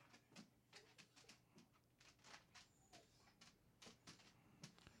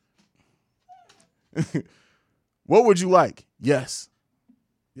 What would you like? Yes.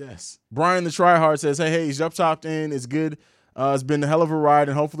 Brian the Tryhard says, hey, he's up topped in. It's good. It's been a hell of a ride,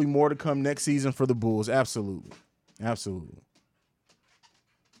 and hopefully more to come next season for the Bulls. Absolutely.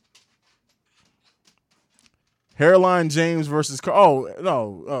 Hairline James versus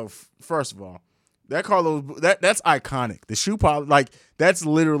first of all, that's iconic. The shoe pop, that's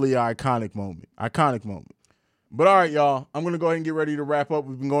literally an iconic moment. But all right, y'all, I'm going to go ahead and get ready to wrap up.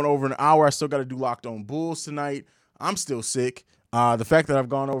 We've been going over an hour. I still got to do Locked On Bulls tonight. I'm still sick. The fact that I've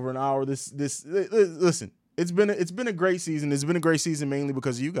gone over an hour, listen, it's been a great season. It's been a great season mainly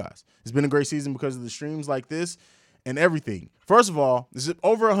because of you guys. It's been a great season because of the streams like this and everything. First of all, there's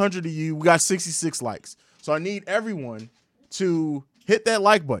over 100 of you. We got 66 likes. So I need everyone to hit that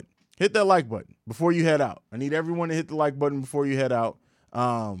like button. Hit that like button before you head out. I need everyone to hit the like button before you head out.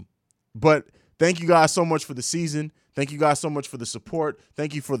 But thank you guys so much for the season. Thank you guys so much for the support.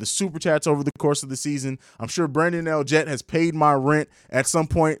 Thank you for the super chats over the course of the season. I'm sure Brandon L. Jett has paid my rent at some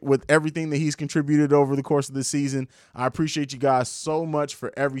point with everything that he's contributed over the course of the season. I appreciate you guys so much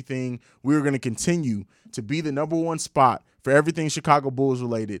for everything. We're going to continue to be the number one spot for everything Chicago Bulls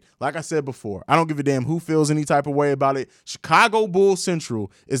related. Like I said before, I don't give a damn who feels any type of way about it. Chicago Bulls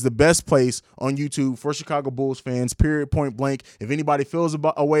Central is the best place on YouTube for Chicago Bulls fans, period, point blank. If anybody feels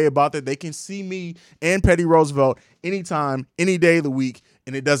a way about that, they can see me and Petty Roosevelt anytime, any day of the week,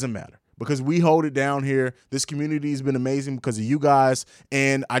 and it doesn't matter. Because we hold it down here. This community has been amazing because of you guys,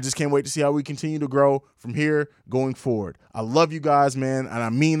 and I just can't wait to see how we continue to grow from here going forward. I love you guys, man, and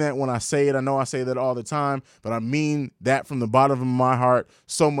I mean that when I say it. I know I say that all the time, but I mean that from the bottom of my heart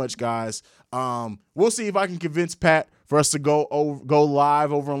so much, guys. We'll see if I can convince Pat for us to go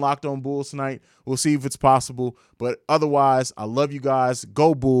live over on Locked On Bulls tonight. We'll see if it's possible, but otherwise, I love you guys.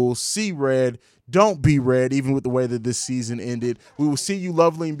 Go Bulls. See red. Don't be red, even with the way that this season ended. We will see you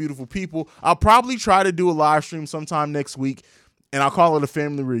lovely and beautiful people. I'll probably try to do a live stream sometime next week, and I'll call it a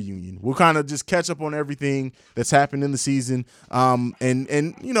family reunion. We'll kind of just catch up on everything that's happened in the season,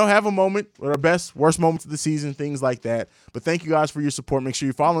 and you know, have a moment with our best, worst moments of the season, things like that. But thank you guys for your support. Make sure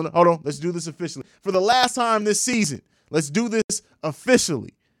you're following. Hold on, let's do this officially. For the last time this season, let's do this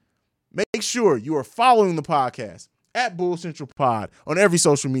officially. Make sure you are following the podcast at Bull Central Pod on every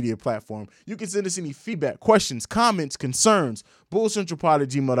social media platform. You can send us any feedback, questions, comments, concerns,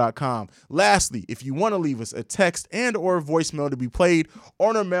 bullcentralpod@gmail.com. Lastly, if you want to leave us a text and or voicemail to be played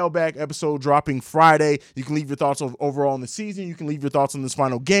on our mailbag episode dropping Friday, you can leave your thoughts overall on the season. You can leave your thoughts on this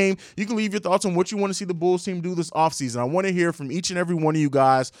final game. You can leave your thoughts on what you want to see the Bulls team do this offseason. I want to hear from each and every one of you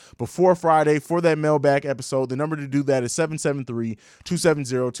guys before Friday for that mailbag episode. The number to do that is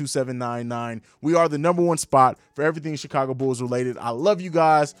 773-270-2799. We are the number one spot for everything Chicago Bulls related. I love you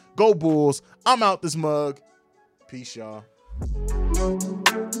guys. Go Bulls. I'm out this mug. Peace, y'all.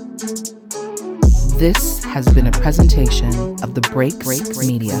 This has been a presentation of the Break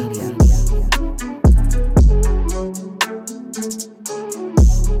Media.